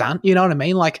single stunt. You know what I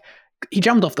mean? Like he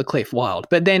jumped off the cliff wild,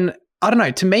 but then I don't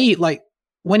know, to me, like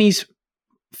when he's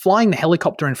flying the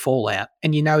helicopter in Fallout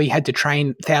and he had to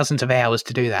train thousands of hours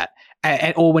to do that,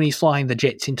 or when he's flying the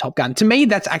jets in Top Gun, to me,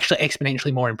 that's actually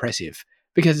exponentially more impressive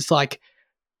because it's like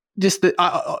just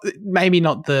maybe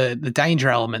not the danger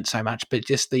element so much, but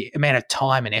just the amount of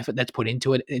time and effort that's put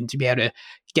into it, and to be able to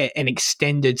get an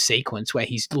extended sequence where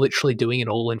he's literally doing it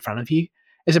all in front of you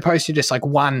as opposed to just like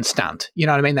one stunt. You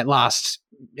know what I mean? That lasts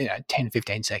 10,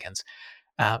 15 seconds.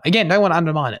 Again, don't want to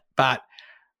undermine it, but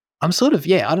I'm sort of,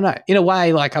 I don't know. In a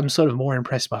way, like I'm sort of more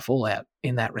impressed by Fallout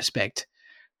in that respect.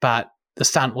 But the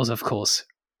stunt was, of course,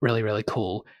 really, really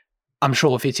cool. I'm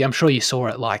sure, Fitzy, I'm sure you saw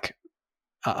it like,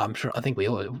 I think we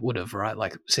all would have, right?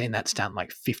 Like seen that stunt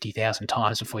like 50,000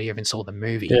 times before you even saw the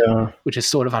movie, which is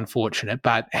sort of unfortunate.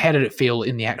 But how did it feel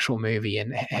in the actual movie,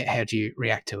 and how did you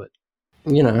react to it?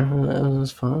 It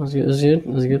was fun. It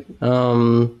was good.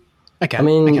 Okay. I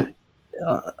mean,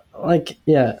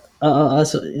 I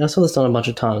saw the stunt a bunch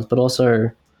of times, but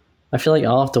also I feel like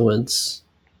afterwards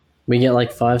we get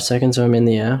like 5 seconds of him in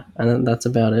the air, and then that's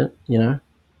about it.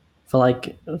 For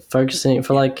like focusing,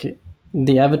 for like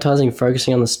the advertising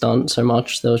focusing on the stunt so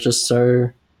much, there was just so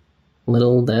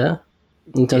little there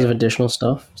in terms of additional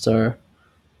stuff. So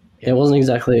it wasn't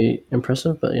exactly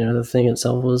impressive, but the stunt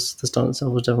itself was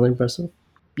definitely impressive.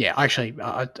 Yeah, actually,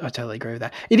 I totally agree with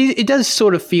that. It does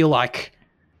sort of feel like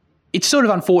it's sort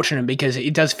of unfortunate because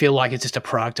it does feel like it's just a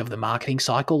product of the marketing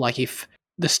cycle. Like if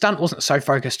the stunt wasn't so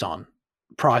focused on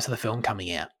prior to the film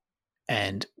coming out,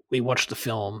 and we watched the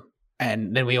film,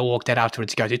 and then we all walked out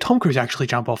afterwards to go, did Tom Cruise actually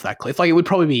jump off that cliff? Like it would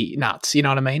probably be nuts, you know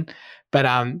what I mean?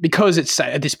 But because it's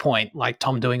at this point, like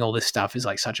Tom doing all this stuff is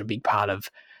like such a big part of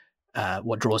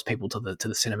what draws people to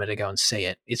the cinema to go and see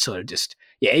it. It's sort of just,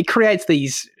 it creates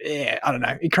these, I don't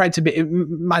know, it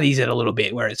muddies it a little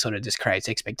bit where it sort of just creates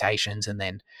expectations, and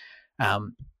then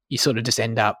you sort of just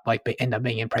end up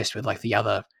being impressed with like the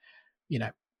other,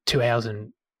 2 hours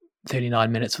and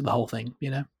 39 minutes of the whole thing,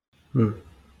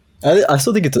 I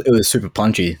still think it was super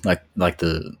punchy. I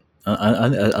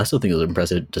still think it was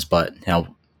impressive despite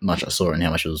how much I saw and how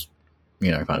much it was,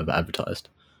 kind of advertised.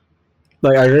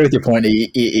 Like I agree with your point.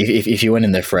 If you went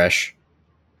in there fresh,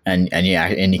 and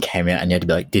you came out and you had to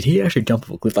be like, did he actually jump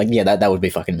off a cliff? Like, that would be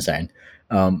fucking insane.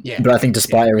 But I think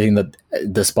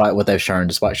despite what they've shown,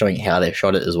 despite showing how they've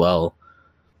shot it as well,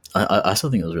 I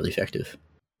still think it was really effective.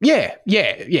 Yeah.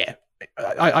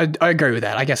 I agree with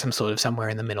that. I guess I'm sort of somewhere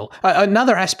in the middle.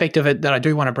 Another aspect of it that I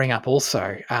do want to bring up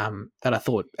also, that I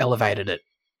thought elevated it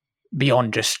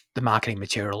beyond just the marketing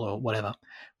material or whatever,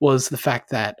 was the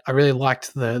fact that I really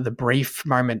liked the brief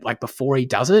moment like before he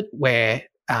does it, where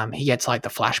he gets like the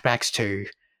flashbacks to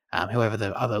whoever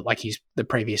the other, like he's the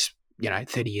previous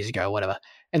 30 years ago or whatever,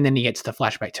 and then he gets the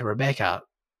flashback to Rebecca,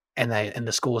 and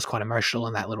the score is quite emotional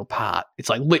in that little part. It's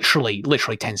like literally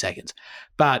 10 seconds,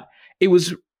 but it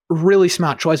was really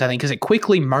smart choice, I think, because it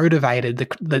quickly motivated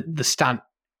the stunt,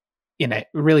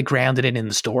 really grounded it in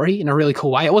the story in a really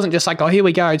cool way. It wasn't just like, oh, here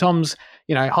we go, Tom's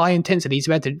high intensity, he's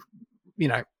about to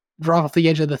drive off the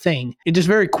edge of the thing. It just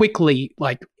very quickly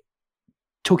like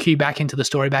took you back into the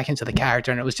story, back into the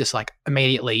character, and it was just like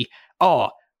immediately, oh,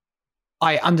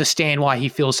 I understand why he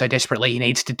feels so desperately he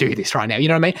needs to do this right now. You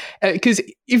know what I mean? Because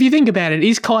if you think about it,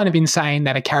 it's kind of insane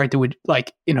that a character would,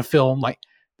 like in a film, like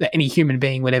that any human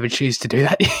being would ever choose to do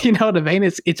that. You know what I mean?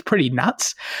 It's pretty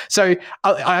nuts. So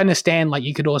I understand, like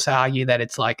you could also argue that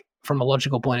it's like from a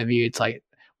logical point of view, it's like,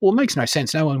 well, it makes no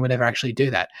sense. No one would ever actually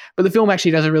do that. But the film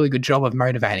actually does a really good job of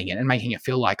motivating it and making it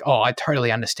feel like, oh, I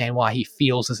totally understand why he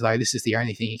feels as though this is the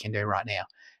only thing he can do right now.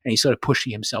 And he's sort of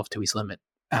pushing himself to his limit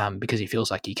because he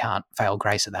feels like he can't fail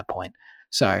grace at that point.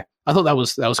 So I thought that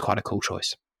was quite a cool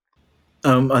choice.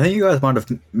 I think you guys might have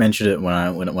mentioned it when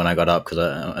I got up, because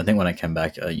I think when I came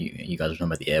back, you guys were talking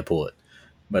about the airport.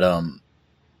 But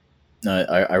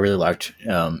I really liked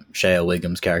Shea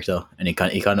Wiggum's character, and he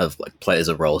kind of like plays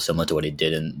a role similar to what he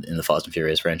did in the Fast and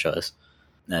Furious franchise.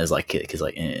 As like, because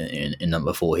like in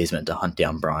number 4, he's meant to hunt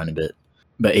down Brian a bit,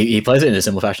 but he plays it in a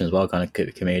similar fashion as well, kind of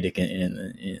comedic,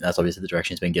 and that's obviously the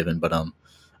direction he's been given. But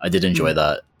I did enjoy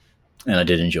that. And I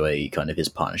did enjoy kind of his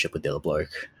partnership with the other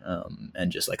bloke,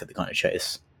 and just like the kind of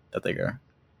chase that they go.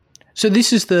 So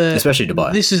this is especially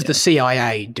Dubai. This is the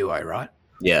CIA duo, right?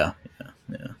 Yeah.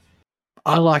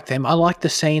 I like them. I like the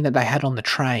scene that they had on the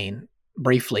train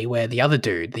briefly, where the other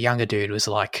dude, the younger dude, was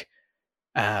like,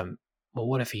 "Well,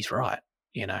 what if he's right?"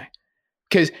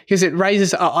 Because it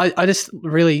raises. I just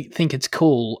really think it's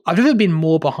cool. I've never been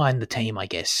more behind the team, I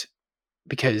guess,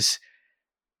 because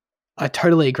I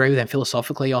totally agree with them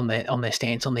philosophically on their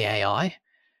stance on the AI.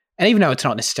 And even though it's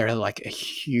not necessarily like a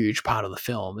huge part of the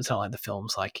film, it's not like the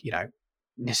film's like,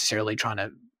 necessarily trying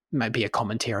to maybe a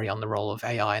commentary on the role of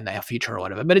AI in our future or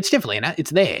whatever, but it's definitely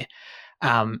it's there.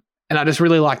 And I just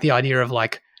really like the idea of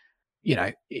like,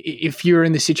 if you're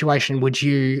in this situation, would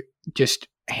you just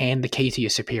hand the key to your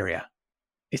superior?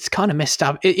 It's kind of messed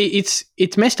up.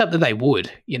 It's messed up that they would,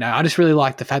 I just really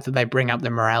like the fact that they bring up the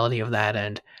morality of that,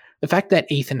 and the fact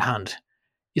that Ethan Hunt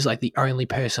is like the only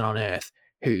person on Earth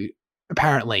who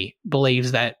apparently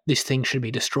believes that this thing should be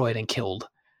destroyed and killed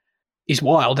is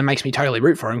wild and makes me totally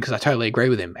root for him because I totally agree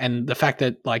with him. And the fact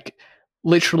that like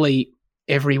literally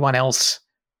everyone else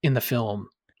in the film,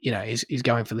 is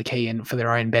going for the key and for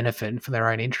their own benefit and for their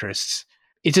own interests.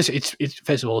 It's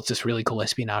first of all, it's just really cool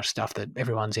espionage stuff that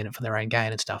everyone's in it for their own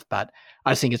gain and stuff. But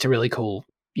I just think it's a really cool,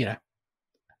 you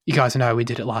guys know we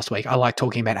did it last week. I like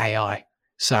talking about AI.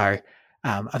 So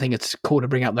I think it's cool to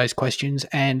bring up those questions,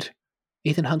 and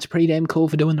Ethan Hunt's pretty damn cool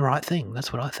for doing the right thing.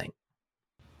 That's what I think.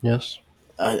 Yes.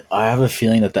 I have a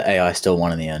feeling that the AI still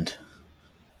won in the end.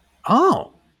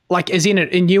 Oh, like as in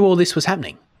it knew all this was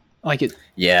happening. Like it.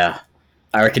 Yeah.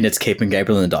 I reckon it's keeping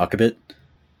Gabriel in the dark a bit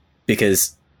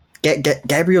because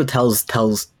Gabriel tells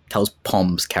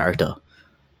Pom's character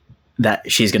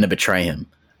that she's going to betray him.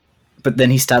 But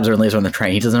then he stabs her and leaves her on the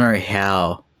train. He doesn't know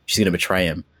how she's going to betray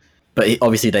him. But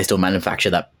obviously they still manufacture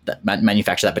that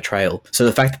betrayal. So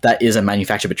the fact that that is a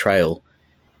manufactured betrayal,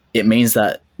 it means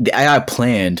that the AI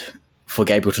planned for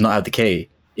Gabriel to not have the key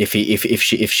if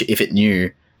it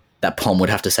knew that Pom would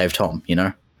have to save Tom,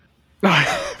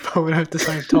 Pom would have to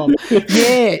save Tom.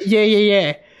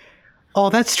 Yeah. Oh,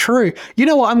 that's true. You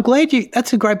know what?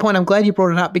 That's a great point. I'm glad you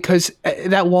brought it up because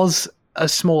that was a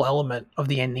small element of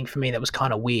the ending for me that was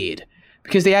kind of weird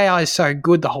because the AI is so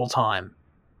good the whole time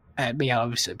at being able to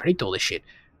obviously predict all this shit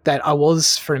that I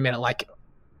was for a minute like,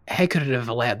 how could it have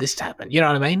allowed this to happen? You know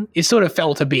what I mean? It sort of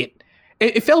felt a bit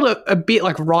a bit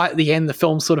like right at the end, the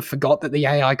film sort of forgot that the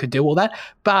AI could do all that.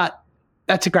 But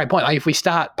that's a great point. Like if we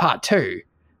start part 2,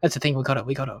 that's the thing. We got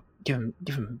to give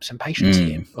him some patience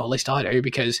here. Or at least I do,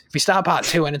 because if we start part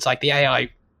 2 and it's like the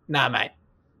AI, nah, mate,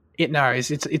 it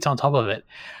knows it's on top of it.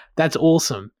 That's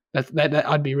awesome. That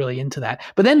I'd be really into that.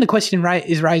 But then the question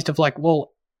is raised of like,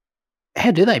 well, how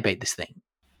do they beat this thing?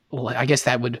 Well, I guess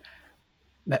that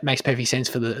makes perfect sense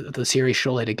for the series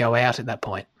surely to go out at that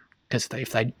point. Because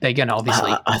if they're going to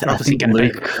obviously, I think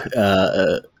Luke,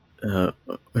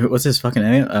 what's his fucking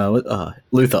name?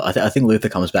 Luther. I think Luther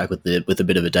comes back with a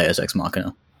bit of a Deus Ex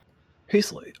Machina.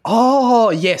 Who's Luther?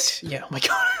 Oh yes, yeah. Oh my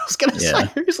god, I was going to say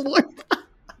who's Luther.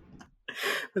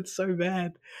 That's so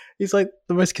bad. He's like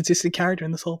the most consistent character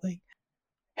in this whole thing.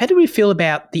 How do we feel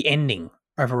about the ending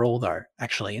overall, though?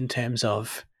 Actually, in terms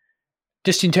of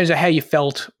how you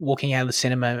felt walking out of the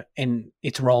cinema and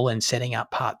its role in setting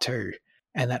up part 2.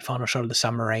 And that final shot of the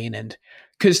submarine, and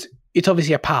because it's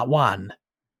obviously a part 1,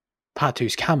 part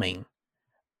 2's coming,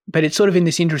 but it's sort of in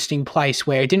this interesting place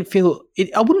where it didn't feel.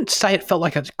 I wouldn't say it felt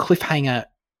like a cliffhanger,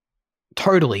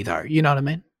 totally though. You know what I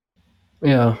mean?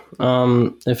 Yeah.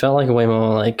 It felt like a way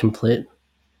more like complete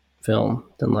film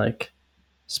than like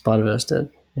Spider-Verse did.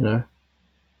 It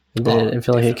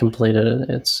felt like it completed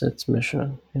its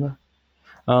mission.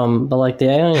 But like the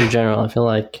AI in general, I feel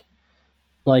like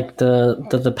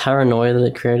the paranoia that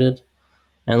it created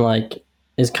and like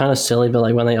is kind of silly, but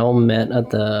like when they all met at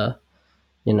the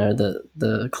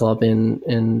the club in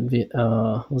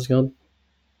what's it called?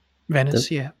 Venice,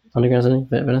 yeah. Underground City,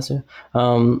 Venice, yeah.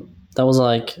 That was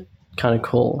like kind of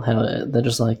cool how they're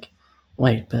just like,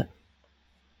 wait, but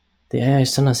the AI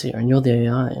sent us here and you're the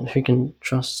AI and who can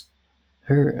trust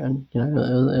her? And it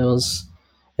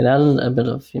added a bit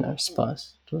of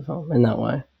spice to the film in that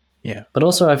way. Yeah. But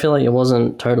also I feel like it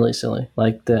wasn't totally silly.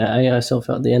 Like the AI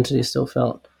the entity still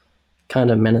felt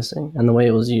kind of menacing, and the way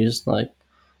it was used, like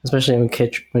especially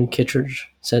when Kittredge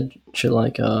said shit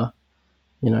like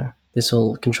this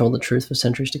will control the truth for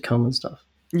centuries to come and stuff.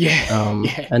 Yeah.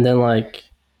 And then like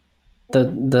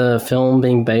the film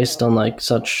being based on like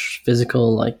such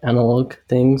physical like analog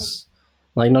things,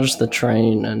 like not just the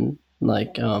train and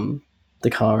like the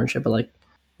car and shit, but like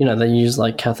they use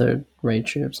like cathode ray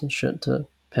tubes and shit to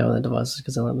power their devices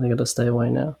because they got to stay away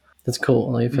now. It's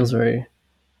cool. Like it feels very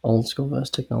old school versus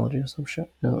technology or some shit.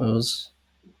 It was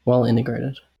well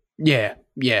integrated. Yeah,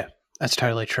 that's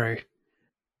totally true.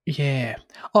 Yeah.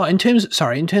 Oh, in terms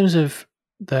of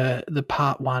the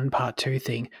part 1, part 2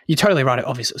 thing, you're totally right.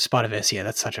 Obviously, Spider-Verse. Yeah,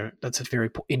 that's a very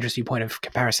interesting point of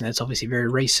comparison. It's obviously very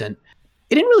recent.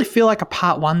 It didn't really feel like a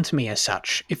part 1 to me as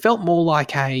such. It felt more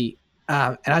like and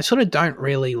I sort of don't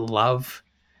really love.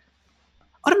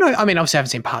 I don't know. I mean, obviously I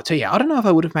haven't seen part 2 yet. I don't know if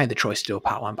I would have made the choice to do a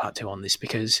part 1, part 2 on this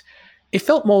because it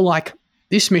felt more like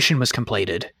this mission was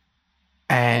completed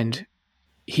and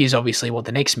here's obviously what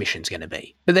the next mission's going to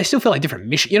be. But they still feel like different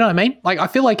missions. You know what I mean? Like I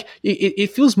feel like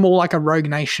it feels more like a Rogue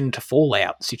Nation to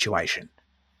Fallout situation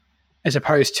as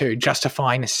opposed to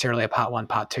justifying necessarily a part 1,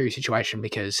 part 2 situation,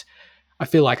 because I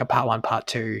feel like a part 1, part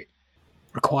 2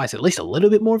 requires at least a little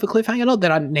bit more of a cliffhanger. Not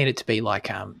that I need it to be like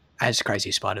as crazy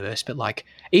as Spider-Verse, but like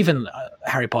even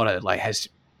Harry Potter like has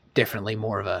definitely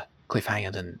more of a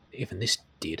cliffhanger than even this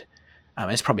did.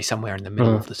 It's probably somewhere in the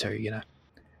middle of the two, you know.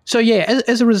 So yeah,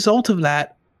 as a result of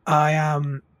that, I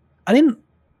didn't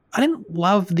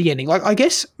love the ending. Like, I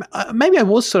guess maybe I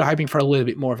was sort of hoping for a little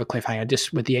bit more of a cliffhanger,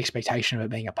 just with the expectation of it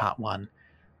being a part one.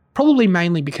 Probably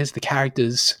mainly because the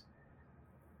characters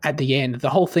at the end, the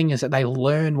whole thing is that they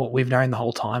learn what we've known the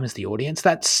whole time as the audience.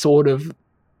 That's sort of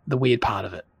the weird part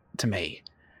of it to me.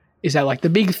 Is that like the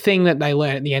big thing that they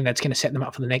learn at the end that's going to set them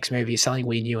up for the next movie is something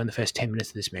we knew in the first 10 minutes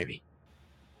of this movie.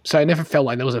 So I never felt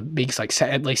like there was a big, like,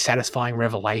 at least satisfying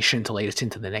revelation to lead us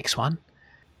into the next one.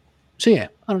 So yeah,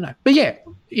 I don't know. But yeah,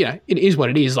 you know, it is what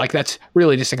it is. Like, that's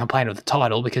really just a complaint of the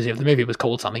title, because if the movie was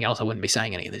called something else, I wouldn't be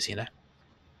saying any of this, you know?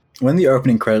 When the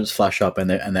opening credits flash up and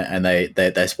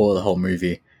they spoil the whole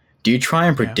movie, do you try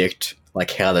and predict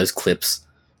like how those clips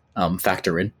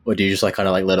factor in, or do you just like kind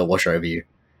of like let it wash over you?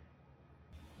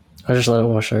 I just let it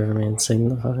wash over me and sing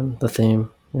the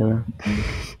theme, you know,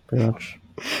 pretty much.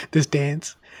 This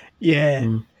dance.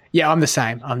 Yeah. Yeah, I'm the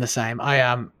same.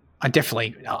 I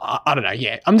definitely, I don't know,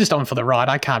 yeah. I'm just on for the ride.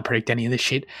 I can't predict any of this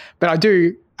shit. But I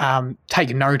do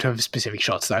take note of specific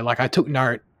shots, though. Like, I took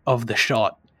note of the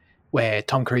shot where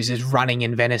Tom Cruise is running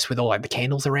in Venice with all, like, the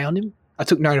candles around him. I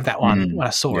took note of that one when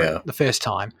I saw it the first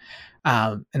time.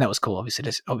 And that was cool,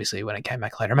 obviously, when it came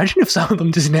back later. Imagine if some of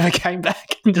them just never came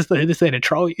back and just there to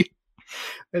troll you.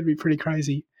 That'd be pretty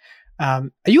crazy.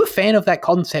 Are you a fan of that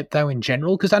concept, though, in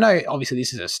general? Because I know, obviously,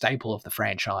 this is a staple of the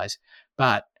franchise,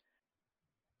 but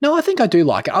no, I think I do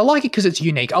like it. I like it because it's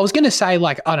unique. I was going to say,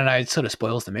 like, I don't know, it sort of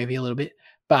spoils the movie a little bit,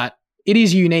 but it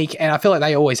is unique, and I feel like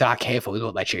they always are careful with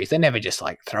what they choose. They never just,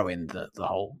 like, throw in the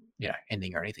whole, you know,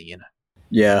 ending or anything, you know?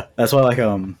 Yeah, that's why, like,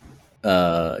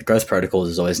 Ghost Protocols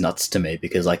is always nuts to me,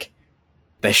 because, like,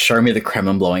 they show me the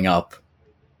Kremlin blowing up,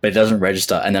 but it doesn't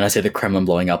register, and then I see the Kremlin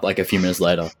blowing up, like, a few minutes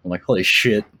later. I'm like, holy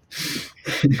shit.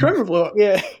 Kremlin blew up,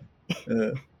 yeah.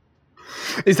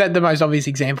 Is that the most obvious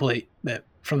example that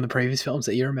from the previous films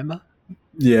that you remember?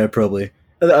 Yeah, probably.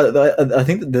 I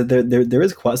think that there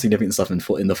is quite significant stuff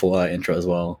in the Fallout intro as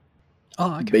well.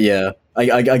 Oh, okay. But yeah,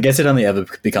 I guess it only ever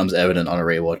becomes evident on a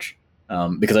rewatch.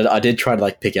 Because I did try to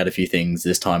like pick out a few things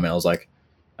this time, and I was like,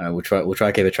 we'll try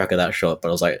to keep a track of that shot. But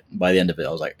I was like, by the end of it,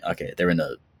 I was like, okay, they're in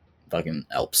the fucking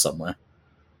Alps somewhere,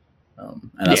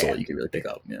 and that's all you can really pick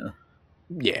up.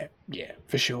 Yeah,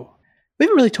 for sure. We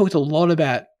haven't really talked a lot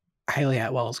about Hayley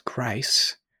Atwell's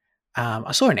Grace.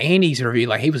 I saw an Andy's review,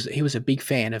 like he was a big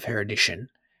fan of her edition.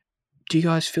 Do you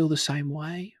guys feel the same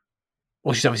way?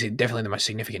 Well, she's obviously definitely the most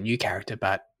significant new character,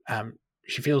 but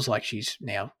she feels like she's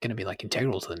now going to be like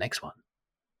integral to the next one.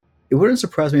 It wouldn't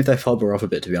surprise me if they fob her off a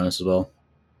bit, to be honest, as well.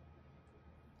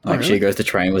 Like, really? She goes to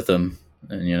train with them,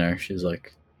 and you know, she's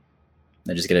like,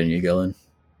 they just get a new girl in.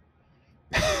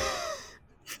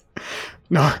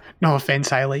 No offense,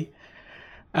 Hayley.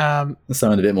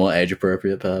 Something a bit more age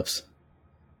appropriate, perhaps.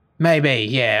 Maybe,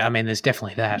 yeah. I mean, there's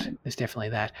definitely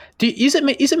that. Is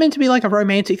it meant to be like a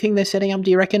romantic thing they're setting up?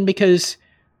 Do you reckon? Because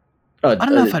I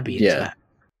don't know if I'd be into that.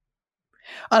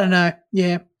 I don't know.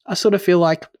 Yeah, I sort of feel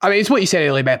like, I mean, it's what you said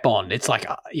earlier about Bond. It's like,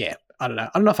 yeah, I don't know.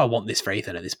 I don't know if I want this for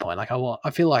Ethan at this point. Like, I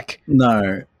feel like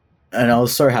no. And I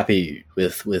was so happy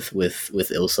with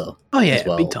Ilsa. Oh yeah,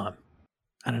 well. Big time.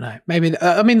 I don't know. Maybe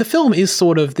I mean, the film is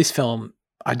sort of this film.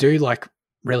 I do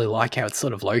really like how it's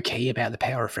sort of low key about the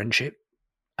power of friendship.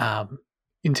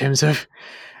 In terms of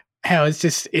how it's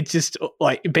just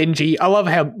like Benji. I love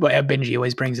how Benji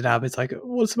always brings it up. It's like,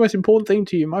 what's the most important thing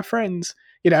to you? My friends.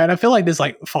 You know, and I feel like there's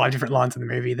like 5 different lines in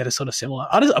the movie that are sort of similar.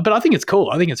 But I think it's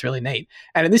cool. I think it's really neat.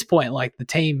 And at this point, like, the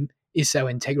team is so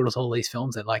integral to all these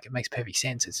films that like it makes perfect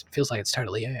sense. It feels like it's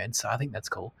totally earned. So I think that's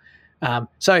cool.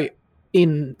 So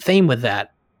in theme with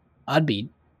that, I'd be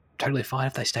totally fine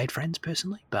if they stayed friends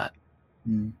personally, but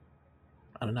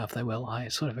I don't know if they will. I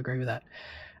sort of agree with that.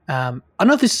 I don't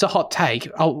know if this is a hot take.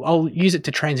 I'll use it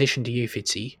to transition to you,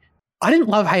 Fitzy. I didn't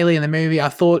love Hayley in the movie. I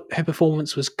thought her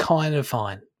performance was kind of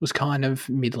fine. Was kind of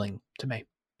middling to me.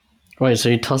 Wait, so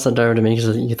you tossed that over to me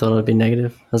because you thought I'd be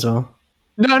negative as well?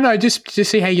 No, just to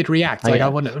see how you'd react. Like, I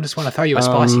just want to throw you a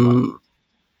spicy one.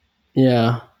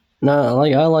 Yeah, no,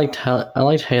 like I liked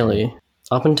Hayley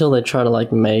up until they try to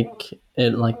like make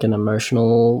it like an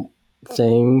emotional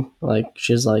thing. Like,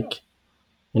 she's like,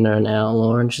 you know, an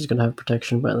outlaw and she's gonna have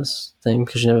protection by this thing,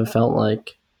 because she never felt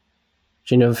like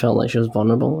she was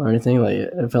vulnerable or anything. Like,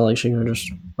 it felt like she could have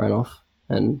just ran off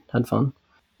and had fun.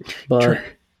 But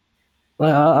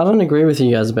like, I don't agree with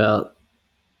you guys about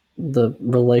the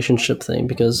relationship thing,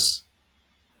 because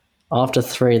after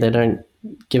 3 they don't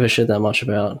give a shit that much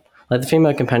about, like, the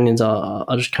female companions are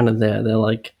just kind of there. They're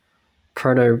like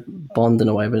proto Bond in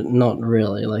a way, but not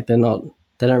really. Like, they don't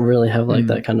really have like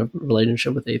that kind of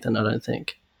relationship with Ethan, I don't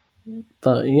think.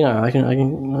 But you know, I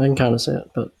can kind of see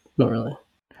it, but not really.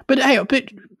 But hey, but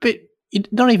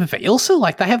not even for Ilsa.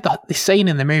 Like they have this scene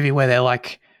in the movie where they're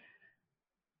like,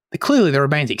 clearly the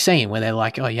romantic scene where they're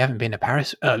like, "Oh, you haven't been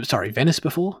to Venice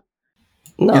before."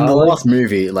 No, In the like, last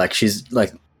movie, like she's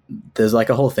like, there's like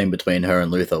a whole thing between her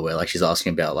and Luther where like she's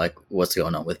asking about like what's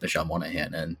going on with Michelle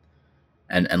Monaghan,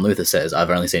 and Luther says, "I've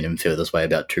only seen him feel this way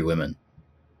about two women,"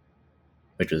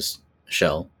 which was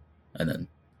Michelle, and then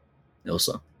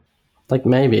Ilsa. like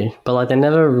maybe, but like they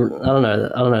never. I don't know.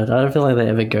 I don't feel like they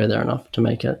ever go there enough to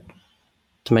make that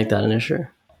an issue.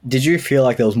 Did you feel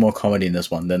like there was more comedy in this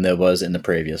one than there was in the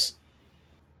previous?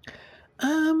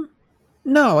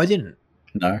 No, I didn't.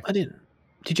 No, I didn't.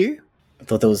 Did you? I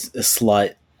thought there was a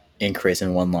slight increase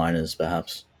in one-liners,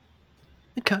 perhaps.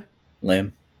 Okay.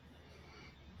 Liam?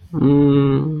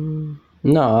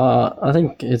 No, I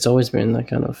think it's always been that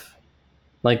kind of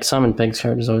like Simon Pegg's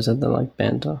character's always had that like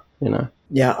banter, you know.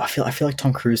 Yeah, I feel like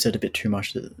Tom Cruise said a bit too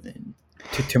much,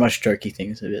 too much jokey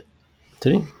things. A bit.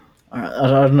 Did he? I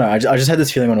don't know. I just had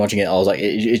this feeling when watching it. I was like,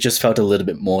 it just felt a little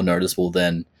bit more noticeable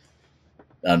than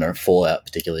I don't know, Fallout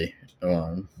particularly.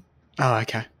 Oh,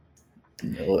 okay.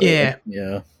 Yeah.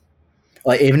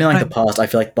 Like even in like the past, I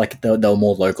feel like they were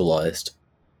more localized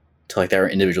to like there are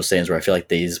individual scenes where I feel like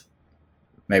these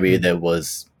maybe there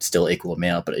was still equal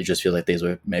amount, but it just feels like these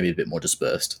were maybe a bit more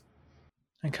dispersed.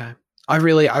 Okay. I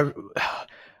really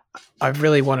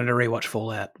wanted to rewatch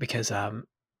Fallout because I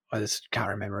just can't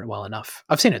remember it well enough.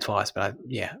 I've seen it twice, but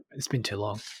it's been too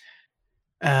long.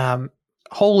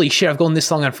 Holy shit, I've gone this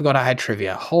long and I forgot I had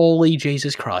trivia. Holy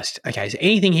Jesus Christ. Okay, is there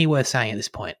anything here worth saying at this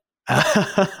point?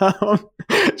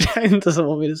 Jane doesn't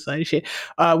want me to say shit.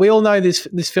 We all know this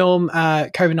film,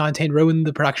 COVID-19 ruined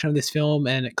the production of this film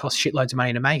and it cost shitloads of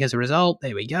money to make as a result.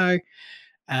 There we go.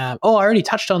 I already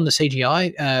touched on the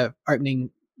CGI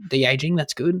opening de-aging.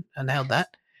 That's good. I nailed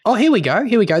that. Oh, here we go.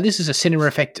 This is a Cinema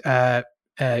Effect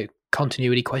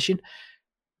continuity question.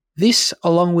 This,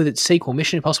 along with its sequel,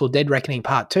 Mission Impossible Dead Reckoning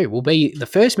Part 2, will be the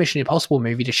first Mission Impossible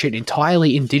movie to shoot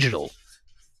entirely in digital,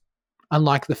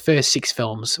 unlike the first 6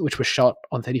 films, which were shot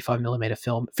on 35mm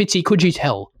film. Fitzy, could you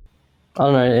tell? I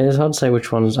don't know. It's hard to say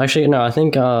which ones. Actually, no, I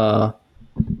think Rogue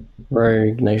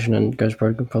Nation and Ghost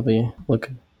Road could probably look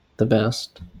the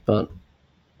best, but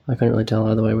I couldn't really tell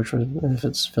either way which one, if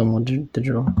it's film or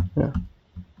digital. Yeah.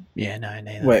 Yeah, no,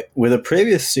 neither. Wait, were the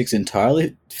previous 6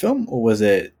 entirely film or was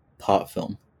it part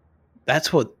film?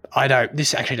 That's what I don't.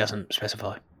 This actually doesn't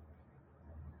specify.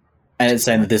 And it's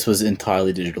saying that this was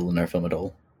entirely digital and no film at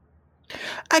all.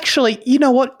 Actually, you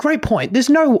know what? Great point.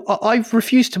 I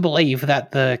refuse to believe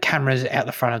that the cameras out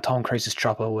the front of Tom Cruise's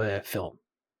chopper were film.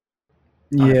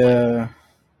 Yeah.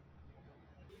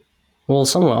 Well,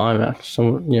 some were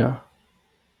IMAX, yeah.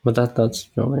 But that's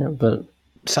film, yeah. But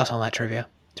sus on that trivia,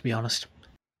 to be honest.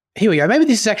 Here we go. Maybe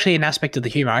this is actually an aspect of the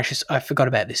humor. I forgot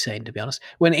about this scene, to be honest.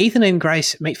 When Ethan and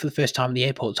Grace meet for the first time at the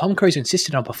airport, Tom Cruise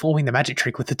insisted on performing the magic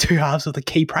trick with the 2 halves of the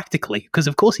key practically, because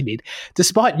of course he did.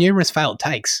 Despite numerous failed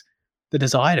takes, the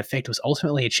desired effect was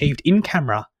ultimately achieved in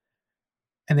camera,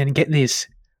 and then get this,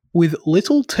 with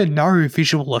little to no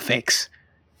visual effects.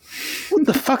 What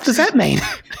the fuck does that mean?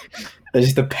 They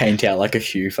just to paint out like a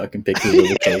few fucking pictures of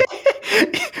the key.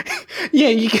 Yeah,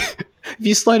 if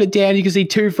you slowed it down, you can see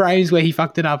 2 frames where he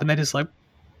fucked it up, and they just like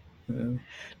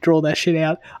draw that shit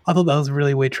out. I thought that was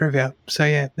really weird trivia. So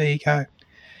yeah, there you go.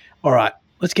 All right,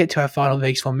 let's get to our final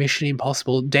weeks for Mission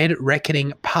Impossible Dead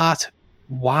Reckoning Part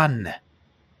 1.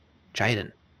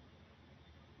 Jaden.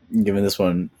 I'm giving this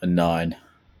one a 9.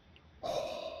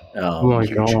 oh my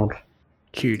god.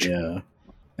 Huge. Yeah.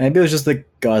 Maybe it was just the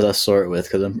guys I saw it with,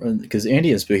 because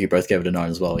Andy and Spooky both gave it a 9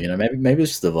 as well. You know, maybe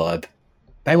it's just the vibe.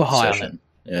 They were high session.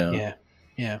 on it.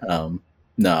 Yeah.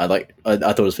 No, I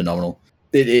thought it was phenomenal.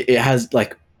 It has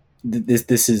like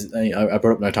this is I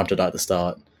brought up No Time to Die at the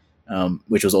start,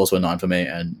 which was also a 9 for me,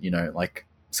 and you know like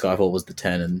Skyfall was the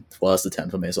 10 and was the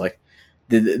 10 for me. It's like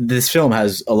this film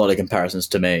has a lot of comparisons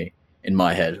to me in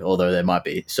my head, although there might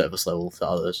be surface level to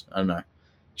others. I don't know.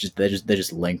 They're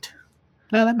just linked.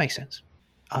 No, that makes sense.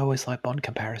 I always like Bond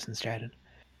comparisons, Jaden.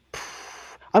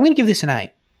 I'm going to give this an 8.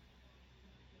 I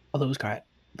thought it was great. I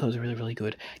thought it was really, really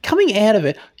good. Coming out of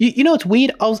it, you know, it's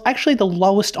weird. I was actually the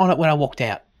lowest on it when I walked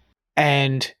out,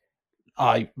 and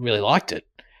I really liked it.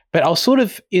 But I was sort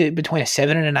of between a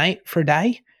 7 and an 8 for a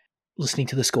day. Listening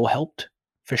to the score helped,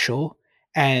 for sure.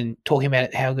 And talking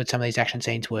about how good some of these action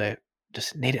scenes were,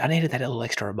 I needed that little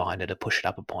extra reminder to push it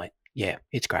up a point. Yeah,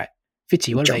 it's great.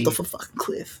 Fitzy, what about you? Jumped off a fucking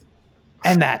cliff.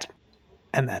 And that.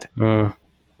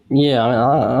 Yeah,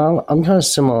 I'm kind of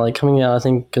similar. Like coming out, I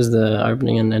think because the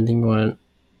opening and ending weren't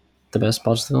the best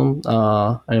parts of the film,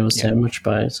 and it was sandwiched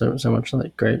by so much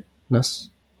like great flatness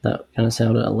that kind of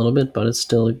soured it a little bit, but it's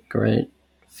still a great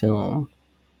film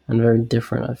and very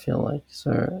different, I feel like.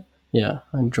 So, yeah,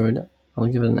 I enjoyed it. I'll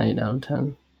give it an 8 out of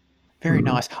 10. Very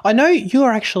nice. I know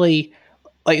you're actually,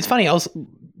 like, it's funny, I was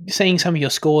seeing some of your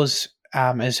scores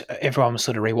as everyone was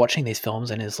sort of rewatching these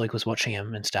films and as Luke was watching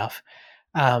them and stuff.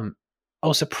 I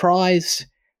was surprised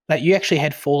that you actually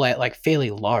had Fallout like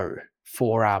fairly low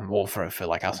for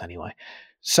like us anyway.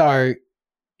 So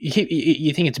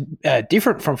you think it's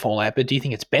different from Fallout, but do you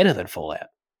think it's better than Fallout?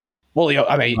 Well, you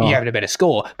have a better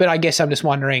score, but I guess I'm just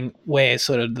wondering where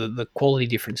sort of the quality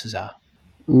differences are.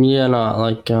 Yeah, no,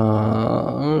 like,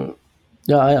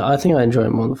 I think I enjoy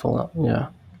it more than Fallout. Yeah.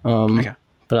 Okay.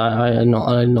 But I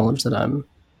acknowledge that I'm,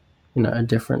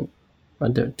 different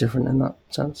in that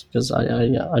sense, because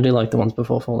I do like the ones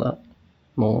before Fallout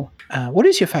more. What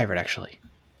is your favorite, actually?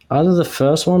 Either the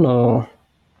first one or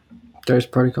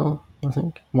Ghost Protocol, I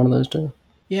think. One of those two.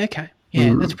 Yeah, okay.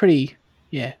 Yeah, that's pretty,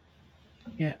 yeah,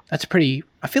 that's pretty,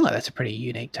 I feel like that's a pretty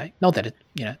unique take. Not that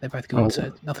they're both good,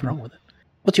 so nothing wrong with it.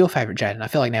 What's your favorite, Jaden? I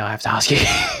feel like now I have to ask you.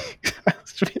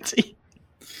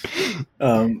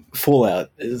 Fallout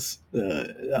is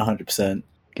 100%.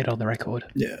 Get on the record.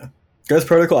 Yeah. Ghost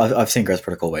Protocol, I've seen Ghost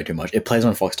Protocol way too much. It plays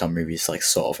on Foxtel movies like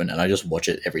so often, and I just watch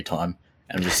it every time,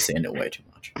 and I'm just seeing it way too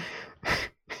much.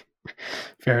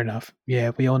 Fair enough.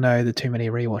 Yeah, we all know the too many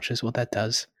rewatches, what that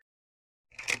does.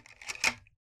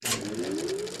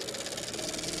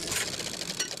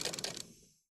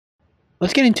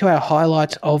 Let's get into our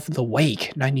highlights of the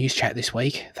week. No news chat this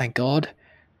week, thank God.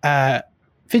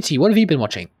 Fitzy, what have you been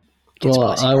watching?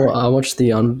 I watched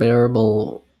the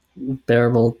unbearable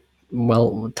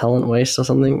talent waste or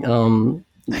something. The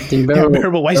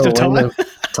unbearable waste of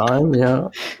time. Yeah.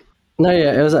 No,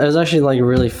 yeah, it was actually like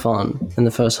really fun in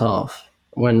the first half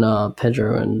when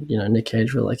Pedro and Nick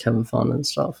Cage were like having fun and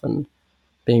stuff and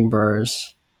being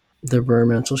bros. The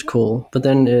romance was cool, but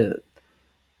then it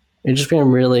just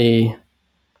became really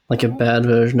like a bad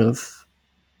version of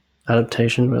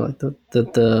adaptation, where like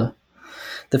the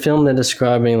film they're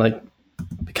describing like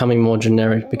becoming more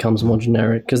generic becomes more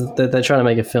generic because they're trying to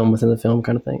make a film within the film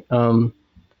kind of thing.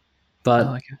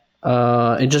 But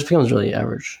it just becomes really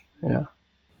average. Yeah,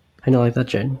 I don't like that,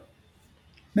 Jane.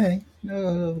 Man,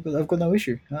 no, I've got no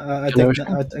issue. I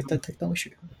take no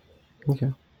issue.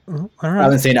 Okay. All right. I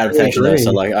haven't seen adaptation though,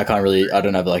 so like I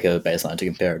don't have like a baseline to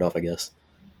compare it off, I guess.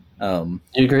 Do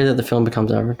you agree that the film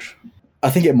becomes average? I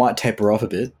think it might taper off a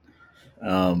bit,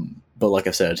 but like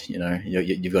I said,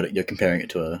 you're comparing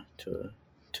it to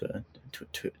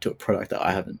a product that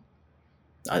I haven't.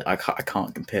 I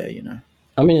can't compare.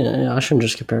 I mean, I shouldn't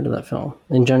just compare it to that film.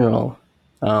 In general,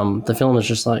 the film is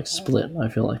just like split. I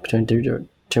feel like between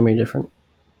too many different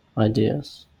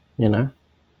ideas.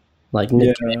 Like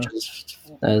Nick Cage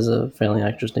as a failing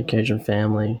actress, Nick Cage and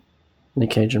Family, Nick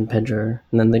Cage and Pedro,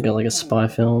 and then they got like a spy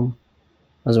film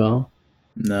as well.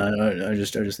 No, I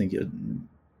just think your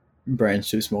brain's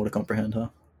too small to comprehend her.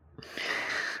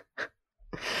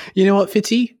 You know what,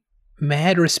 Fitzy?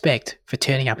 Mad respect for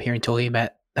turning up here and talking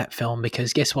about that film,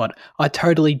 because guess what? I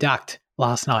totally ducked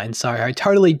last night in Soho. I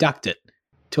totally ducked it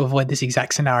to avoid this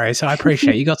exact scenario. So I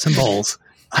appreciate you got some balls.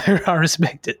 I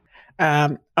respect it.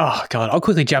 Oh God, I'll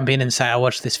quickly jump in and say I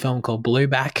watched this film called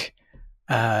Blueback,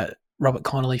 Robert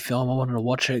Connolly film. I wanted to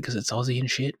watch it because it's Aussie and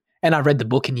shit. And I read the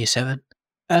book in year 7.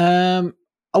 I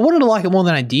wanted to like it more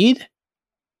than I did.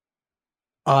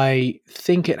 I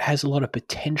think it has a lot of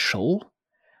potential.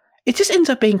 It just ends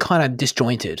up being kind of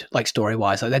disjointed, like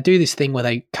story-wise. Like they do this thing where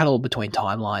they cut all between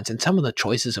timelines, and some of the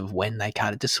choices of when they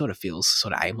cut it just sort of feels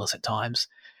sort of aimless at times,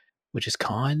 which is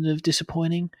kind of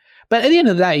disappointing. But at the end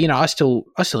of the day, I still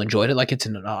enjoyed it. Like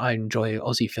I enjoy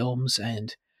Aussie films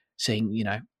and seeing,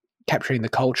 capturing the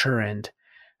culture, and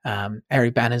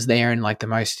Eric Banner's there, and like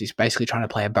he's basically trying to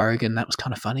play a bogan. That was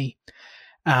kind of funny.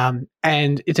 And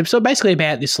it's so basically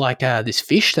about this like this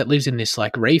fish that lives in this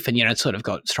like reef, and it's sort of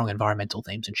got strong environmental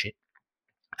themes and shit.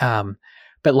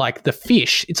 But like the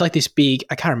fish, it's like this big,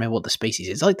 I can't remember what the species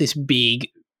is. It's like this big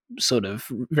sort of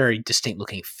very distinct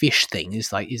looking fish thing is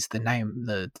the name,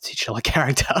 the titular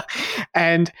character.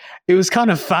 And it was kind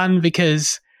of fun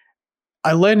because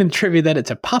I learned in trivia that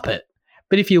it's a puppet.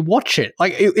 But if you watch it,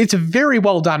 like it's a very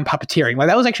well done puppeteering. Like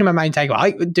that was actually my main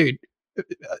takeaway. Dude,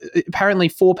 apparently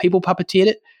 4 people puppeteered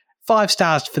it. 5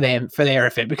 stars for them for their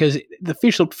effort, because the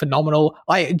fish looked phenomenal.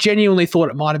 I genuinely thought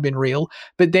it might have been real,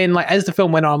 but then like as the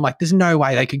film went on, I'm like, there's no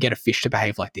way they could get a fish to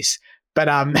behave like this. But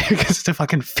because it's a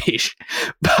fucking fish.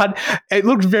 But it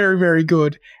looked very, very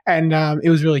good, and it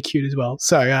was really cute as well.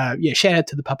 So yeah, shout out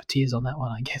to the puppeteers on that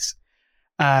one, I guess.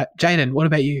 Jaden, what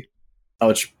about you? I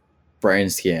watched Brain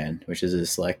Scan, which is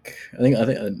this like I think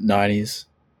 90s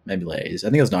maybe late 80s. I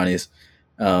think it was 90s.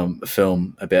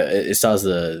 Film about it stars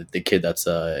the kid that's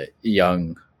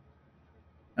young.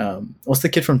 What's the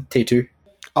kid from T2?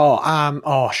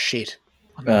 Oh shit.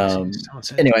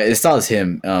 Anyway, it stars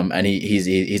him, and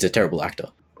he's a terrible actor.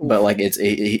 But like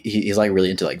he's like really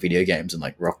into like video games and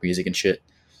like rock music and shit.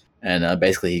 And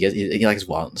basically he likes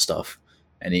violent stuff,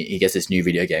 and he gets this new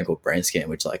video game called Brain Scan,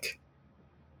 which like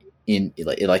it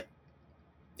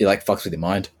fucks with your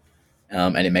mind,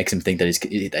 and it makes him think that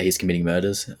he's committing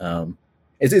murders.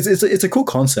 It's a cool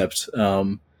concept,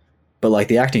 but like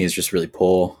the acting is just really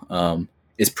poor.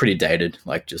 It's pretty dated,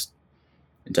 like just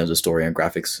in terms of story and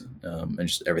graphics, and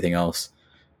just everything else.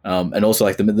 And also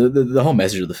like the whole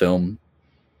message of the film,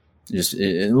 just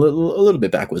a little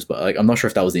bit backwards, but like I'm not sure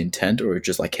if that was the intent or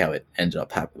just like how it ended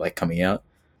up coming out.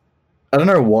 I don't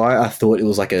know why I thought it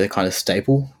was like a kind of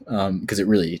staple, because it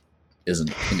really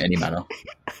isn't in any manner.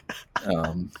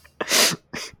 I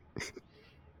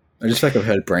just feel like I've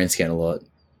heard Brain Scan a lot.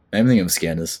 I'm thinking of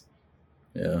Scanners.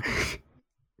 Yeah.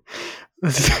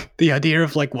 The idea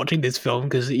of like watching this film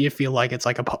because you feel like it's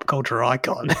like a pop culture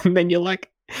icon, and then you're like,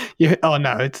 oh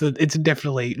no, it's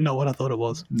definitely not what I thought it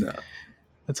was. No.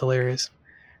 That's hilarious.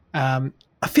 I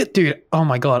feel, dude. Oh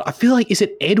my god, I feel like, is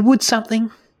it Edward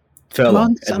something?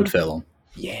 Furlong. Edward Furlong.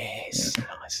 Yes, yeah.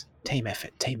 Nice. Team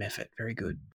effort. Very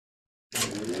good.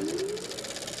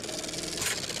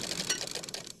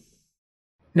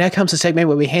 Now comes the segment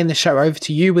where we hand the show over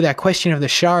to you with our question of the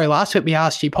show. Last week we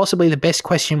asked you possibly the best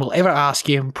question we'll ever ask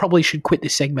you, and probably should quit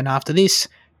this segment after this.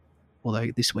 Although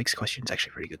this week's question is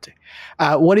actually pretty good too.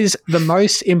 What is the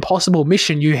most impossible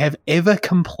mission you have ever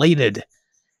completed?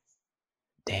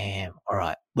 Damn. All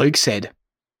right. Luke said,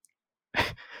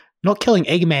 not killing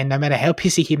Eggman no matter how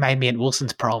pissy he made me at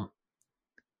Wilson's prom.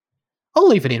 I'll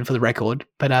leave it in for the record,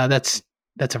 but that's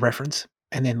a reference.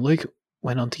 And then Luke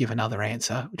went on to give another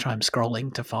answer, which I'm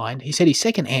scrolling to find. He said his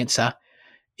second answer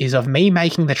is of me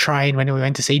making the train when we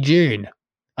went to see June.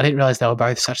 I didn't realize they were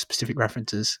both such specific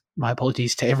references. My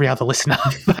apologies to every other listener.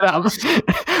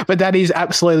 But that is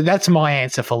absolutely, that's my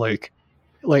answer for Luke.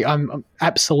 Like, I'm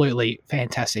absolutely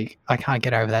fantastic. I can't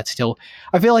get over that still.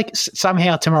 I feel like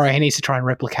somehow tomorrow he needs to try and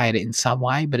replicate it in some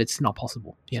way, but it's not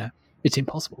possible. You know, it's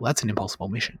impossible. That's an impossible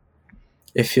mission.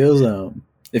 It feels,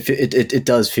 it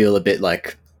does feel a bit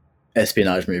like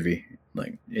espionage movie.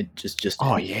 Like it just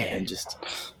oh yeah, and just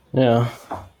yeah.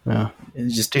 It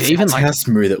just, dude, even like how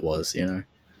smooth it was, you know.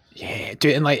 Yeah,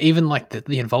 dude, and like even like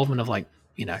the involvement of like,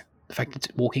 you know, the fact that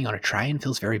it's walking on a train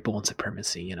feels very Bourne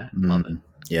Supremacy, you know. Love it.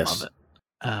 Yes. Love it.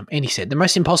 And he said, the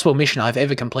most impossible mission I've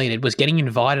ever completed was getting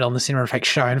invited on the Cinema Effects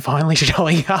show and finally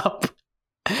showing up.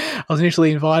 I was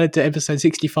initially invited to episode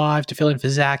 65 to fill in for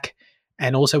Zach,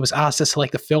 and also was asked to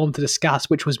select the film to discuss,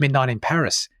 which was Midnight in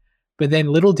Paris. But then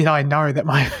little did I know that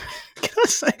my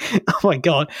oh my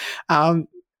god,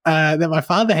 that my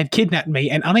father had kidnapped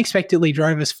me and unexpectedly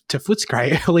drove us to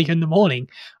Footscray early in the morning.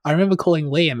 I remember calling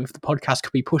Liam if the podcast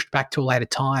could be pushed back to a later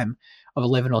time of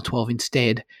 11 or 12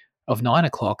 instead of 9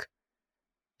 o'clock.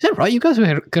 Is that right? You guys were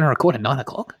going to record at 9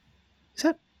 o'clock? Is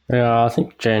that? Yeah, I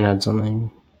think Jane had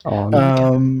something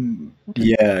on.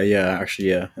 Yeah, actually,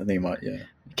 yeah. I think it might, yeah.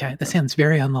 Okay, that sounds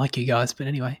very unlike you guys, but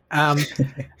anyway.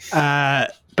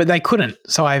 But they couldn't,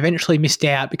 so I eventually missed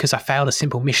out because I failed a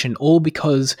simple mission, all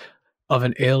because of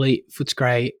an early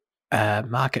Footscray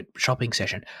market shopping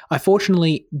session. I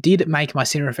fortunately did make my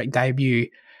Cinema Effect debut,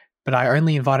 but I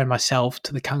only invited myself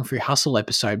to the Kung Fu Hustle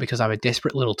episode because I'm a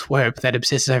desperate little twerp that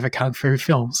obsesses over Kung Fu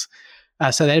films.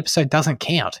 So that episode doesn't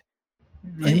count.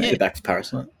 You made it back to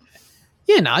Paris, right?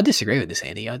 Yeah, no, I disagree with this,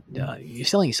 Andy. You're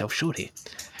selling yourself short here.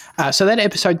 So that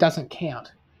episode doesn't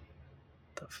count.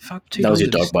 The fuck? That was your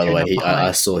dog, by the way.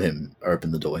 I saw him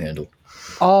open the door handle.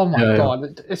 Oh my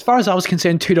god. As far as I was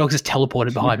concerned, Two Dogs just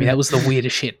teleported behind me. That was the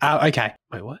weirdest shit. Okay.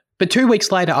 Wait, what? But 2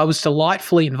 weeks later, I was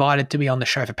delightfully invited to be on the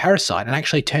show for Parasite and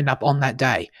actually turned up on that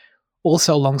day.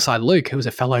 Also alongside Luke, who was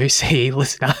a fellow CE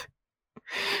listener.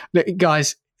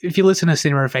 Guys, if you listen to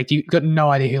Cinema Effect, you've got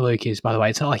no idea who Luke is, by the way.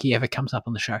 It's not like he ever comes up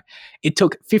on the show. It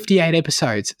took 58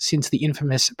 episodes since the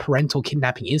infamous parental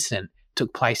kidnapping incident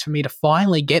took place for me to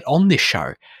finally get on this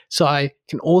show. So I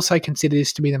can also consider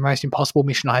this to be the most impossible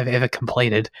mission I've ever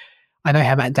completed. I know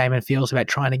how Matt Damon feels about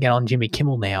trying to get on Jimmy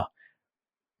Kimmel now.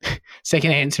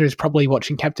 Second answer is probably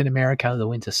watching Captain America: The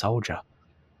Winter Soldier.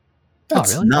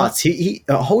 That's nuts. He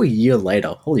a whole year later.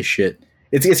 Holy shit.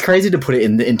 It's crazy to put it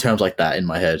in terms like that in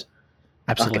my head.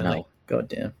 Absolutely. God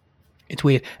damn. It's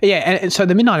weird. Yeah, and so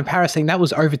the Midnight in Paris thing, that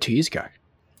was over 2 years ago.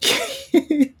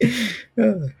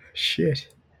 Oh, shit.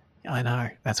 I know.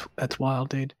 That's wild,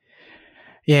 dude.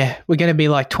 Yeah, we're going to be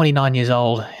like 29 years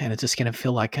old and it's just going to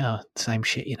feel like the same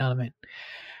shit, you know what I mean?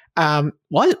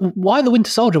 Why the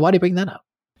Winter Soldier? Why do you bring that up?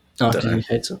 Oh, Dunno. he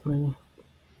hates it. Maybe.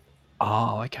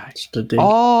 Oh, okay. Just a dig.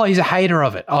 Oh, he's a hater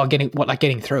of it. Oh,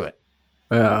 getting through it.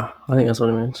 Yeah, I think that's what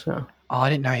it means. Yeah. Oh, I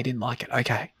didn't know he didn't like it.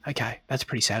 Okay, that's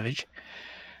pretty savage.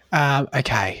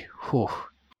 Okay, whew.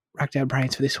 Racked our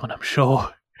brains for this one, I'm sure.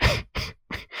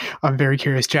 I'm very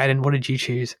curious, Jaden. What did you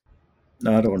choose?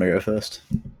 No, I don't want to go first.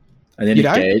 I need You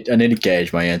to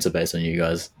gauge my answer based on you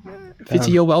guys.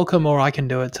 Fitzy, you're welcome, or I can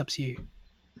do it. It's up to you.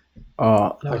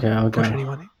 Oh, No, okay, I'll push go.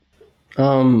 anyone.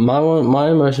 My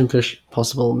most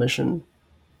impossible mission.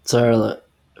 So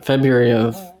February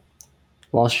of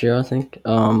last year, I think.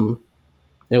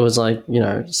 It was like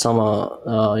summer,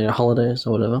 holidays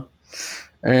or whatever,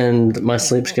 and my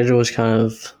sleep schedule was kind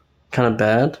of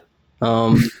bad,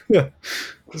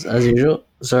 as usual.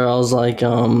 So I was like,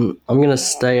 I'm gonna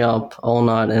stay up all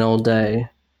night and all day,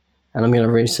 and I'm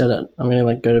gonna reset it. I'm gonna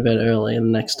like go to bed early the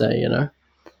next day,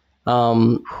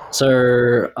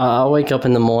 So I wake up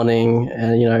in the morning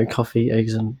and coffee,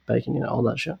 eggs, and bacon, all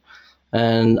that shit.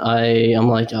 And I'm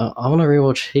like, I want to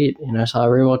rewatch Heat, So I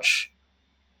rewatch.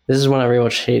 This is when I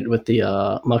rewatched Heat with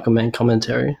the Michael Mann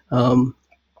commentary, and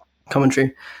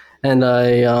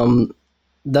I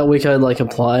that week I like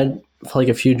applied for like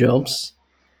a few jobs.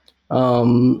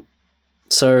 So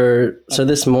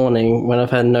this morning when I've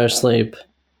had no sleep,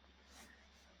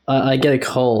 I get a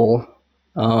call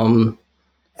from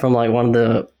like one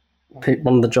of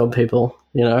the job people,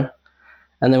 and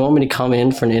they want me to come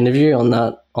in for an interview on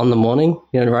the morning,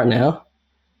 right now.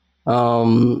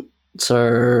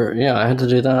 So yeah, I had to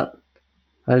do that.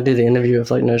 I had to do the interview with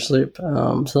like no sleep.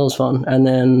 So that was fun. And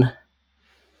then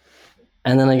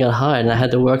I got hired and I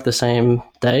had to work the same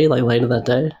day, like later that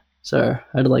day. So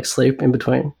I had to like sleep in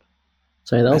between.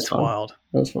 So yeah, that was That's fun. wild.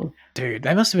 That was fun. Dude,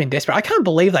 they must have been desperate. I can't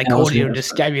believe they Yeah, called that's you and good.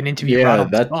 just gave you an interview right Yeah,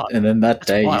 off the spot. and then that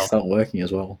day you wild. start working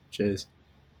as well. Jeez.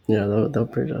 Yeah, they were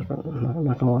pretty desperate. I'm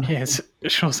not gonna lie. Yeah,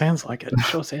 it sure sounds like it.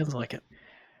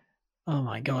 Oh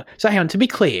my God. So hang on, to be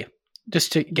clear,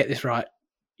 just to get this right,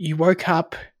 you woke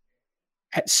up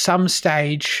at some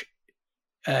stage,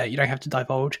 you don't have to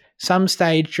divulge, some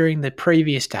stage during the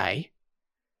previous day,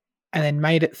 and then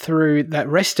made it through the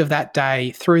rest of that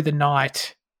day, through the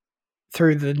night,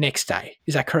 through the next day.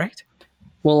 Is that correct?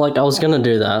 Well, like I was gonna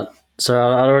do that, so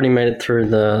I already made it through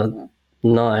the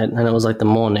night, and it was like the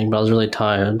morning, but I was really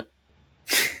tired.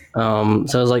 So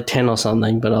it was like 10 or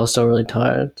something, but I was still really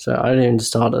tired, so I didn't even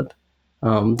start it.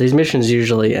 These missions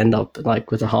usually end up like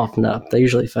with a half nap. They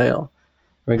usually fail,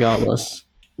 regardless.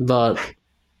 But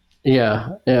yeah,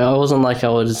 I wasn't like it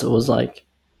was like.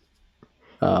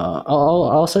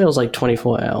 I'll say it was like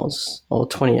 24 hours or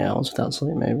 20 hours without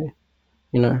sleep, maybe.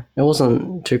 It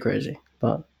wasn't too crazy,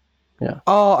 but yeah.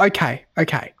 Oh, okay.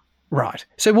 Right.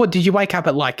 So what, did you wake up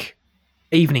at like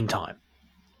evening time?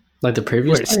 Like the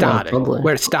previous Where it day? started? Yeah, probably.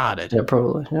 Where it started? Yeah,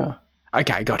 probably, yeah.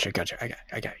 Okay, gotcha.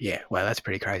 Okay, yeah. Well, that's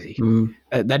pretty crazy. Mm.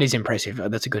 That is impressive.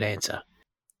 That's a good answer.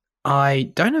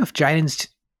 I don't know if Jaden's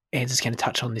answer is going to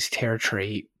touch on this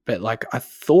territory, but like I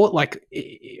thought, like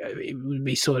it would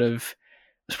be sort of.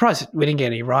 I'm surprised we didn't get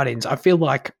any write-ins. I feel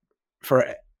like for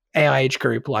our age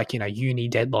group, like uni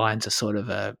deadlines are sort of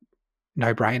a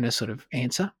no-brainer sort of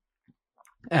answer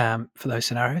for those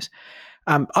scenarios.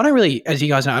 I don't really, as you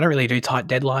guys know, I don't really do tight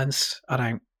deadlines.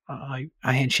 I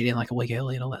hand shit in like a week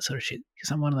early and all that sort of shit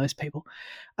because I'm one of those people.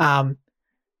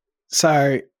 So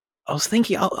I was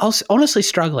thinking, I was honestly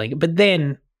struggling, but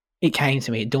then it came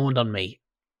to me, it dawned on me,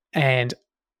 and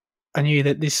I knew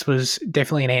that this was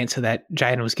definitely an answer that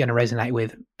Jaden was going to resonate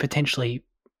with, potentially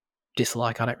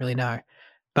dislike, I don't really know.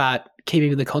 But keeping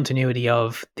with the continuity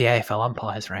of the AFL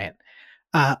umpires rant,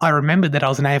 I remembered that I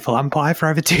was an AFL umpire for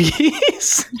over 2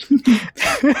 years.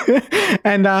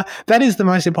 And that is the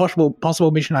most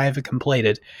possible mission I ever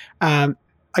completed. I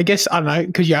guess, I don't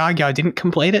know, could you argue I didn't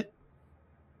complete it?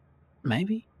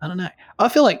 Maybe. I don't know. I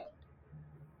feel like,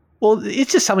 well,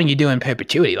 it's just something you do in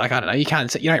perpetuity. Like, I don't know, you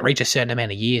don't reach a certain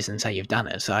amount of years and say you've done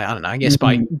it. So, I don't know, I guess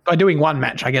by doing one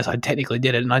match, I guess I technically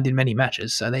did it, and I did many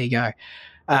matches. So, there you go.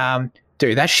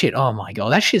 Dude, that shit, oh my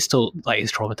God, that shit still like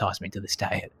has traumatized me to this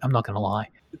day. I'm not going to lie.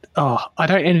 Oh, I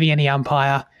don't envy any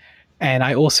umpire. And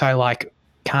I also like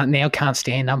can't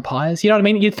stand umpires. You know what I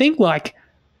mean? You'd think like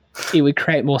it would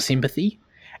create more sympathy.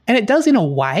 And it does in a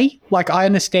way. Like I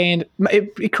understand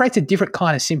it creates a different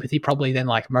kind of sympathy probably than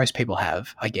like most people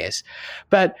have, I guess.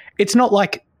 But it's not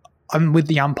like I'm with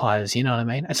the umpires, you know what I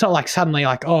mean? It's not like suddenly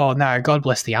like, oh no, God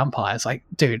bless the umpires. Like,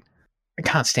 dude, I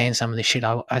can't stand some of this shit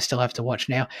I still have to watch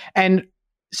now. And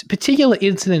particular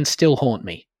incidents still haunt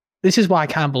me. This is why I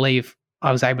can't believe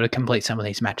I was able to complete some of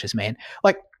these matches, man.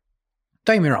 Like,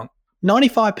 don't get me wrong,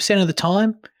 95% of the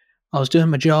time I was doing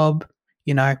my job,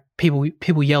 You know,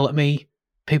 people yell at me,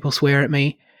 people swear at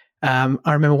me. I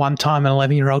remember one time an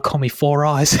 11-year-old called me Four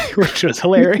Eyes, which was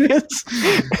hilarious.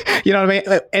 You know what I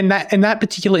mean? And in that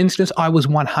particular instance, I was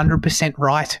 100%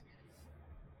 right.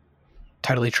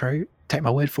 Totally true. Take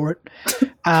my word for it.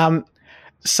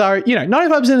 So, you know,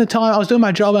 95% of the time I was doing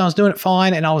my job and I was doing it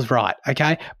fine and I was right,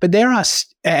 okay? But there are,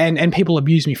 and people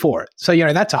abuse me for it. So, you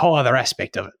know, that's a whole other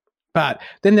aspect of it. But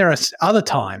then there are other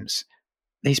times,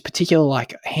 these particular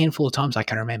like handful of times I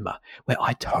can remember where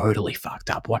I totally fucked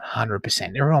up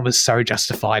 100%. Everyone was so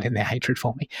justified in their hatred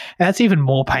for me. And that's even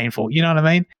more painful. You know what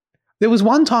I mean? There was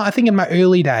one time, I think in my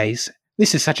early days,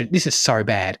 this is so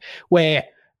bad, where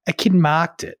a kid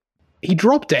marked it. He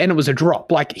dropped it and it was a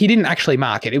drop. Like he didn't actually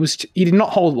mark it. He did not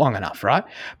hold long enough, right?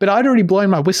 But I'd already blown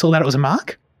my whistle that it was a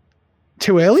mark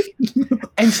too early.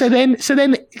 And so then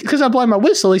because I blown my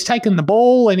whistle, he's taken the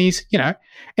ball and he's, you know,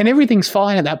 and everything's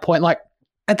fine at that point. Like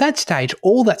at that stage,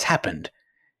 all that's happened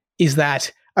is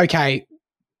that, okay,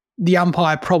 the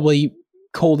umpire probably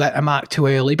called that a mark too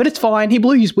early, but it's fine. He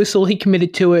blew his whistle. He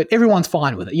committed to it. Everyone's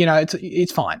fine with it. You know,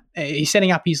 it's fine. He's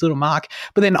setting up his little mark.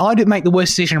 But then I did make the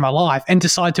worst decision of my life and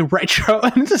decide to retro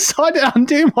and decide to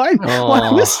undo my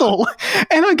whistle.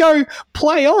 And I go,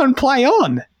 play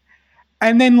on.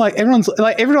 And then everyone's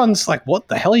like, what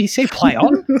the hell? He said play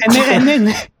on.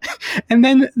 And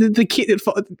then the kid,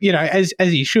 you know, as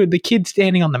he should, the kid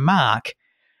standing on the mark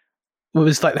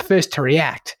was like the first to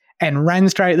react and ran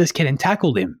straight at this kid and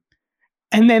tackled him.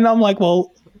 And then I'm like,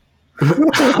 well,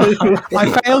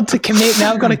 I failed to commit.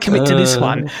 Now I've got to commit to this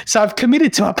one. So I've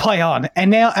committed to a play on.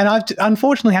 And I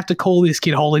unfortunately have to call this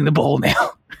kid holding the ball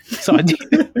now. So I did.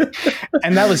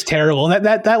 And that was terrible.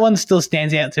 That one still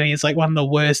stands out to me. It's like one of the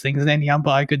worst things any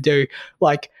umpire could do.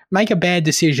 Like make a bad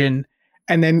decision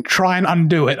and then try and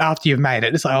undo it after you've made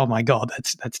it. It's like, oh my God,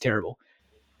 that's terrible.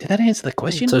 Did that answer the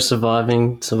question? So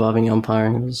surviving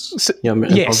umpiring is yes,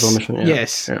 mission. Yeah.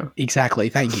 Yes, exactly.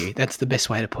 Thank you. That's the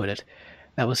best way to put it.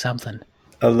 That was something.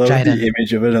 I love the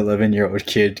image of an 11-year-old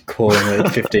kid calling a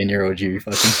 15-year-old you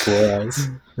fucking 4 eyes.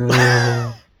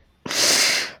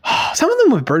 Some of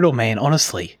them were brutal, man.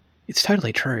 Honestly, it's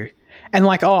totally true. And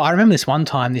like, I remember this one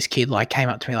time, this kid like came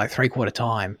up to me like 3/4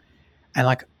 time, and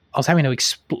like I was having to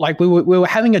we were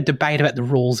having a debate about the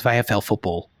rules of AFL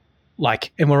football.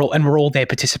 Like, and we're all there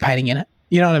participating in it.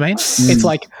 You know what I mean? It's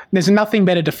like there's nothing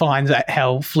better defines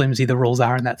how flimsy the rules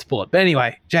are in that sport. But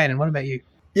anyway, Jaden, what about you?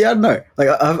 Yeah, I don't know. Like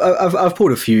I've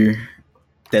pulled a few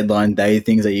deadline day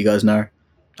things that you guys know.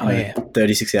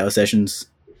 36-hour sessions.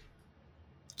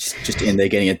 Just in there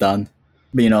getting it done.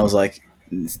 But you know, I was like,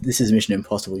 this is Mission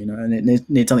Impossible, you know, and it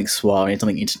needs something suave, it needs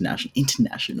something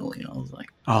international. You know, I was like,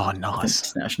 oh,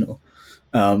 nice, international.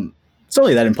 It's not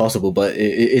really that impossible, but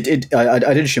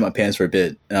I did shit my pants for a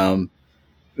bit.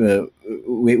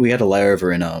 We had a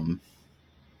layover in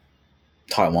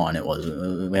Taiwan.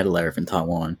 We had a layover in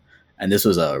Taiwan, and this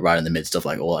was right in the midst of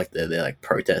like all like their like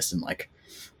protests and like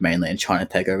mainland China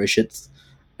takeover shits,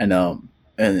 and when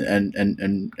we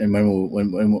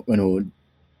were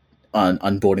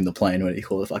unboarding the plane, what do you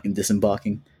call it? Fucking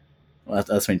disembarking. Well,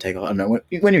 that's when you take off. I don't know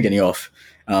when you're getting off.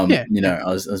 You know,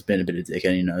 I was being a bit of a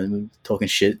dickhead. You know, talking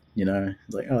shit. You know,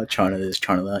 like China this,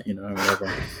 China that. You know,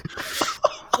 whatever.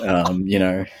 You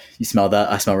know, you smell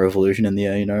that. I smell revolution in the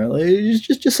air. You know, like,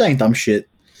 just saying dumb shit.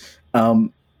 But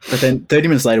then 30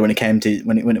 minutes later, when it came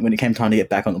time to get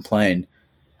back on the plane,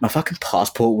 my fucking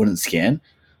passport wouldn't scan.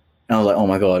 And I was like, oh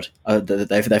my God,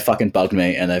 they fucking bugged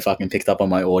me and they fucking picked up on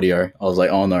my audio. I was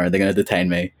like, oh no, they're going to detain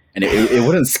me. And it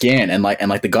wouldn't scan. And like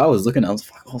the guy was looking, I was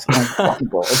like, oh my fucking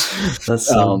balls.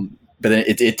 That's but then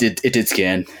it did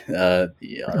scan. I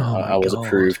was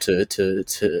approved to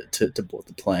board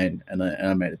the plane and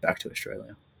I made it back to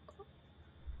Australia.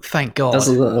 Thank God.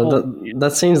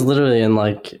 That seems literally in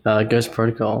like Ghost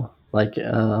Protocol, like you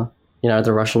know,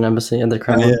 the Russian embassy and the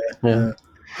Kremlin. Yeah.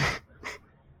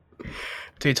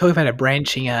 Dude, talk about a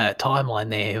branching timeline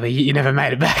there, but you never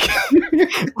made it back.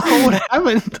 What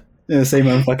happened? Yeah, same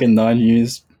on fucking 9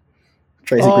 News.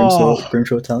 Tracy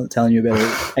Grimshaw telling you about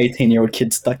an 18-year-old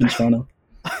kid stuck in China.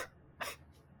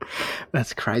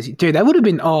 That's crazy. Dude, that would have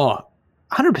been,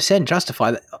 100%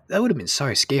 justified. That would have been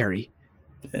so scary.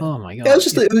 Yeah. Oh, my God. Yeah,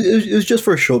 it was just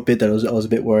for a short bit that I was a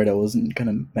bit worried I wasn't going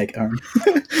to make it home.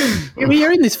 Yeah, but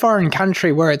you're in this foreign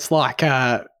country where it's like,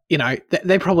 you know,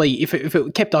 they probably, if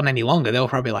it kept on any longer, they'll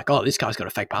probably be like, oh, this guy's got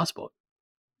a fake passport.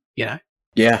 You know?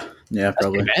 Yeah,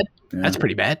 probably. That's pretty bad. Yeah. That's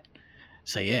pretty bad.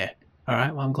 So, yeah. All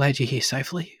right. Well, I'm glad you're here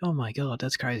safely. Oh, my God.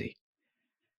 That's crazy.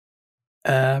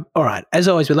 All right. As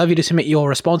always, we'd love you to submit your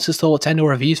responses, thoughts, and or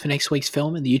reviews for next week's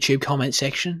film in the YouTube comment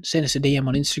section. Send us a DM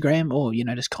on Instagram or, you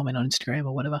know, just comment on Instagram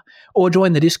or whatever. Or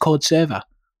join the Discord server.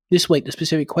 This week, the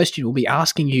specific question we'll be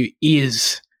asking you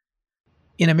is,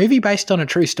 in a movie based on a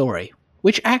true story,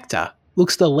 which actor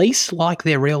looks the least like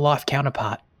their real-life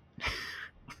counterpart?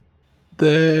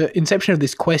 The inception of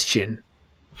this question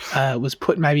was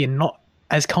put maybe in not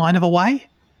as kind of a way,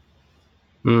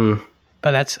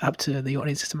 but that's up to the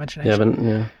audience's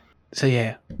imagination. So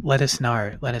yeah, let us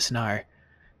know.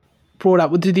 Brought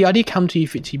up, did the idea come to you,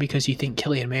 Fitzy, because you think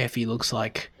Cillian Murphy looks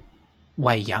like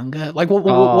way younger? Like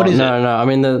what is it? No. I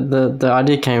mean the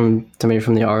idea came to me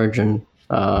from the origin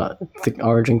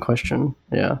question,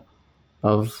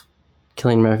 of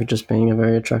Cillian Murphy just being a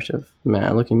very attractive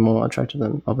man, looking more attractive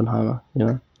than Oppenheimer, you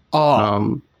know.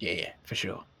 Yeah, for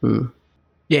sure.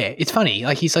 Yeah, it's funny.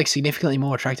 Like he's like significantly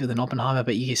more attractive than Oppenheimer,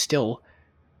 but you still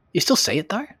see it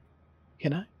though.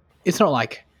 You know, it's not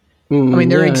like. I mean,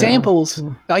 there are examples.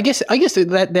 Yeah. I guess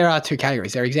that there are two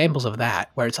categories. There are examples of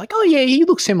that where it's like, oh yeah, he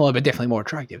looks similar, but definitely more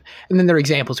attractive. And then there are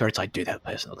examples where it's like, dude, that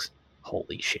person looks,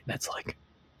 holy shit, that's like.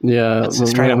 Yeah, when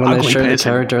they show the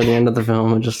character at the end of the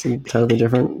film, it's just totally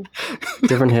different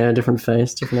hair, different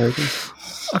face, different everything.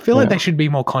 I feel like they should be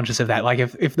more conscious of that. Like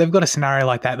if they've got a scenario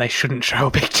like that, they shouldn't show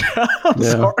a picture. I'm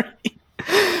sorry.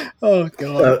 Oh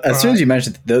god. As soon as you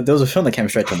mentioned, there was a film that came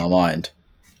straight to my mind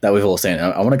that we've all seen.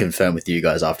 I want to confirm with you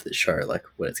guys after the show, like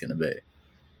what it's going to be.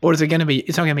 What is it going to be?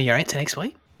 It's not going to be your answer next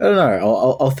week. I don't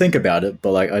know. I'll think about it,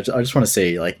 but like I just want to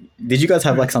see. Like, did you guys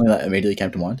have like something that immediately came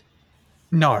to mind?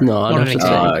 No, I don't think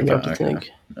so. Okay.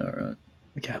 All right.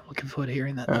 Okay, I'm looking forward to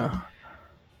hearing that.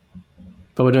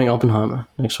 But we're doing Oppenheimer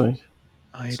next week.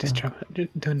 Oh, you're just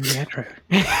doing the outro.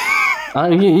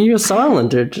 You're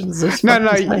silent, dude.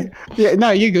 No,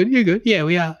 you're good. Yeah,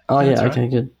 we are. Oh, yeah, okay,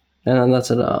 good. And that's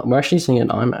it. We're actually seeing it in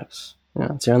IMAX.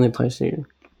 Yeah, it's the only place you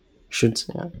should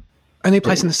see it. Only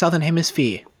place in the Southern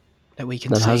Hemisphere that we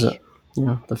can see. That has it.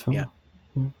 Yeah, the film. Yeah,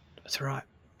 that's right.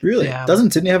 Really?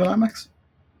 Doesn't Sydney have an IMAX?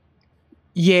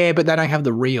 Yeah, but they don't have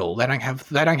the reel. They don't have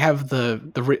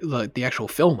the actual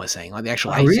film we're seeing, like the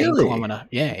actual 18 kilometer.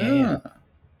 Yeah.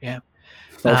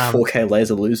 4K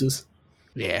laser losers.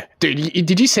 Yeah, dude.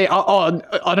 Did you see? I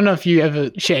don't know if you ever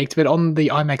checked, but on the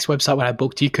IMAX website when I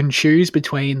booked, you can choose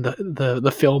between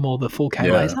the film or the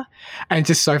 4K laser, and it's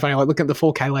just so funny. Like looking at the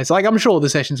 4K laser, like I'm sure the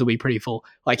sessions will be pretty full,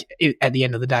 like at the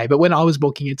end of the day. But when I was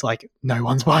booking, it's like no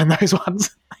one's buying those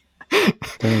ones.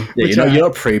 You're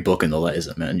not pre-booking the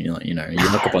laser, man. You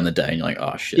look up on the day and you're like,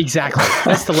 oh shit. Exactly.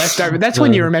 That's the leftover. That's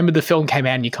when you remember the film came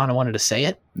out and you kind of wanted to see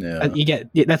it. Yeah.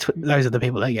 Those are the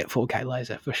people that get 4K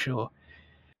laser for sure.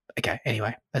 Okay,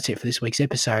 anyway, that's it for this week's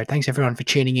episode. Thanks everyone for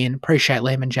tuning in. Appreciate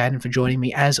Liam and Jaden for joining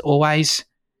me as always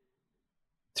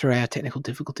through our technical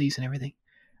difficulties and everything.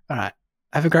 All right.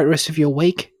 Have a great rest of your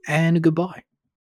week and goodbye.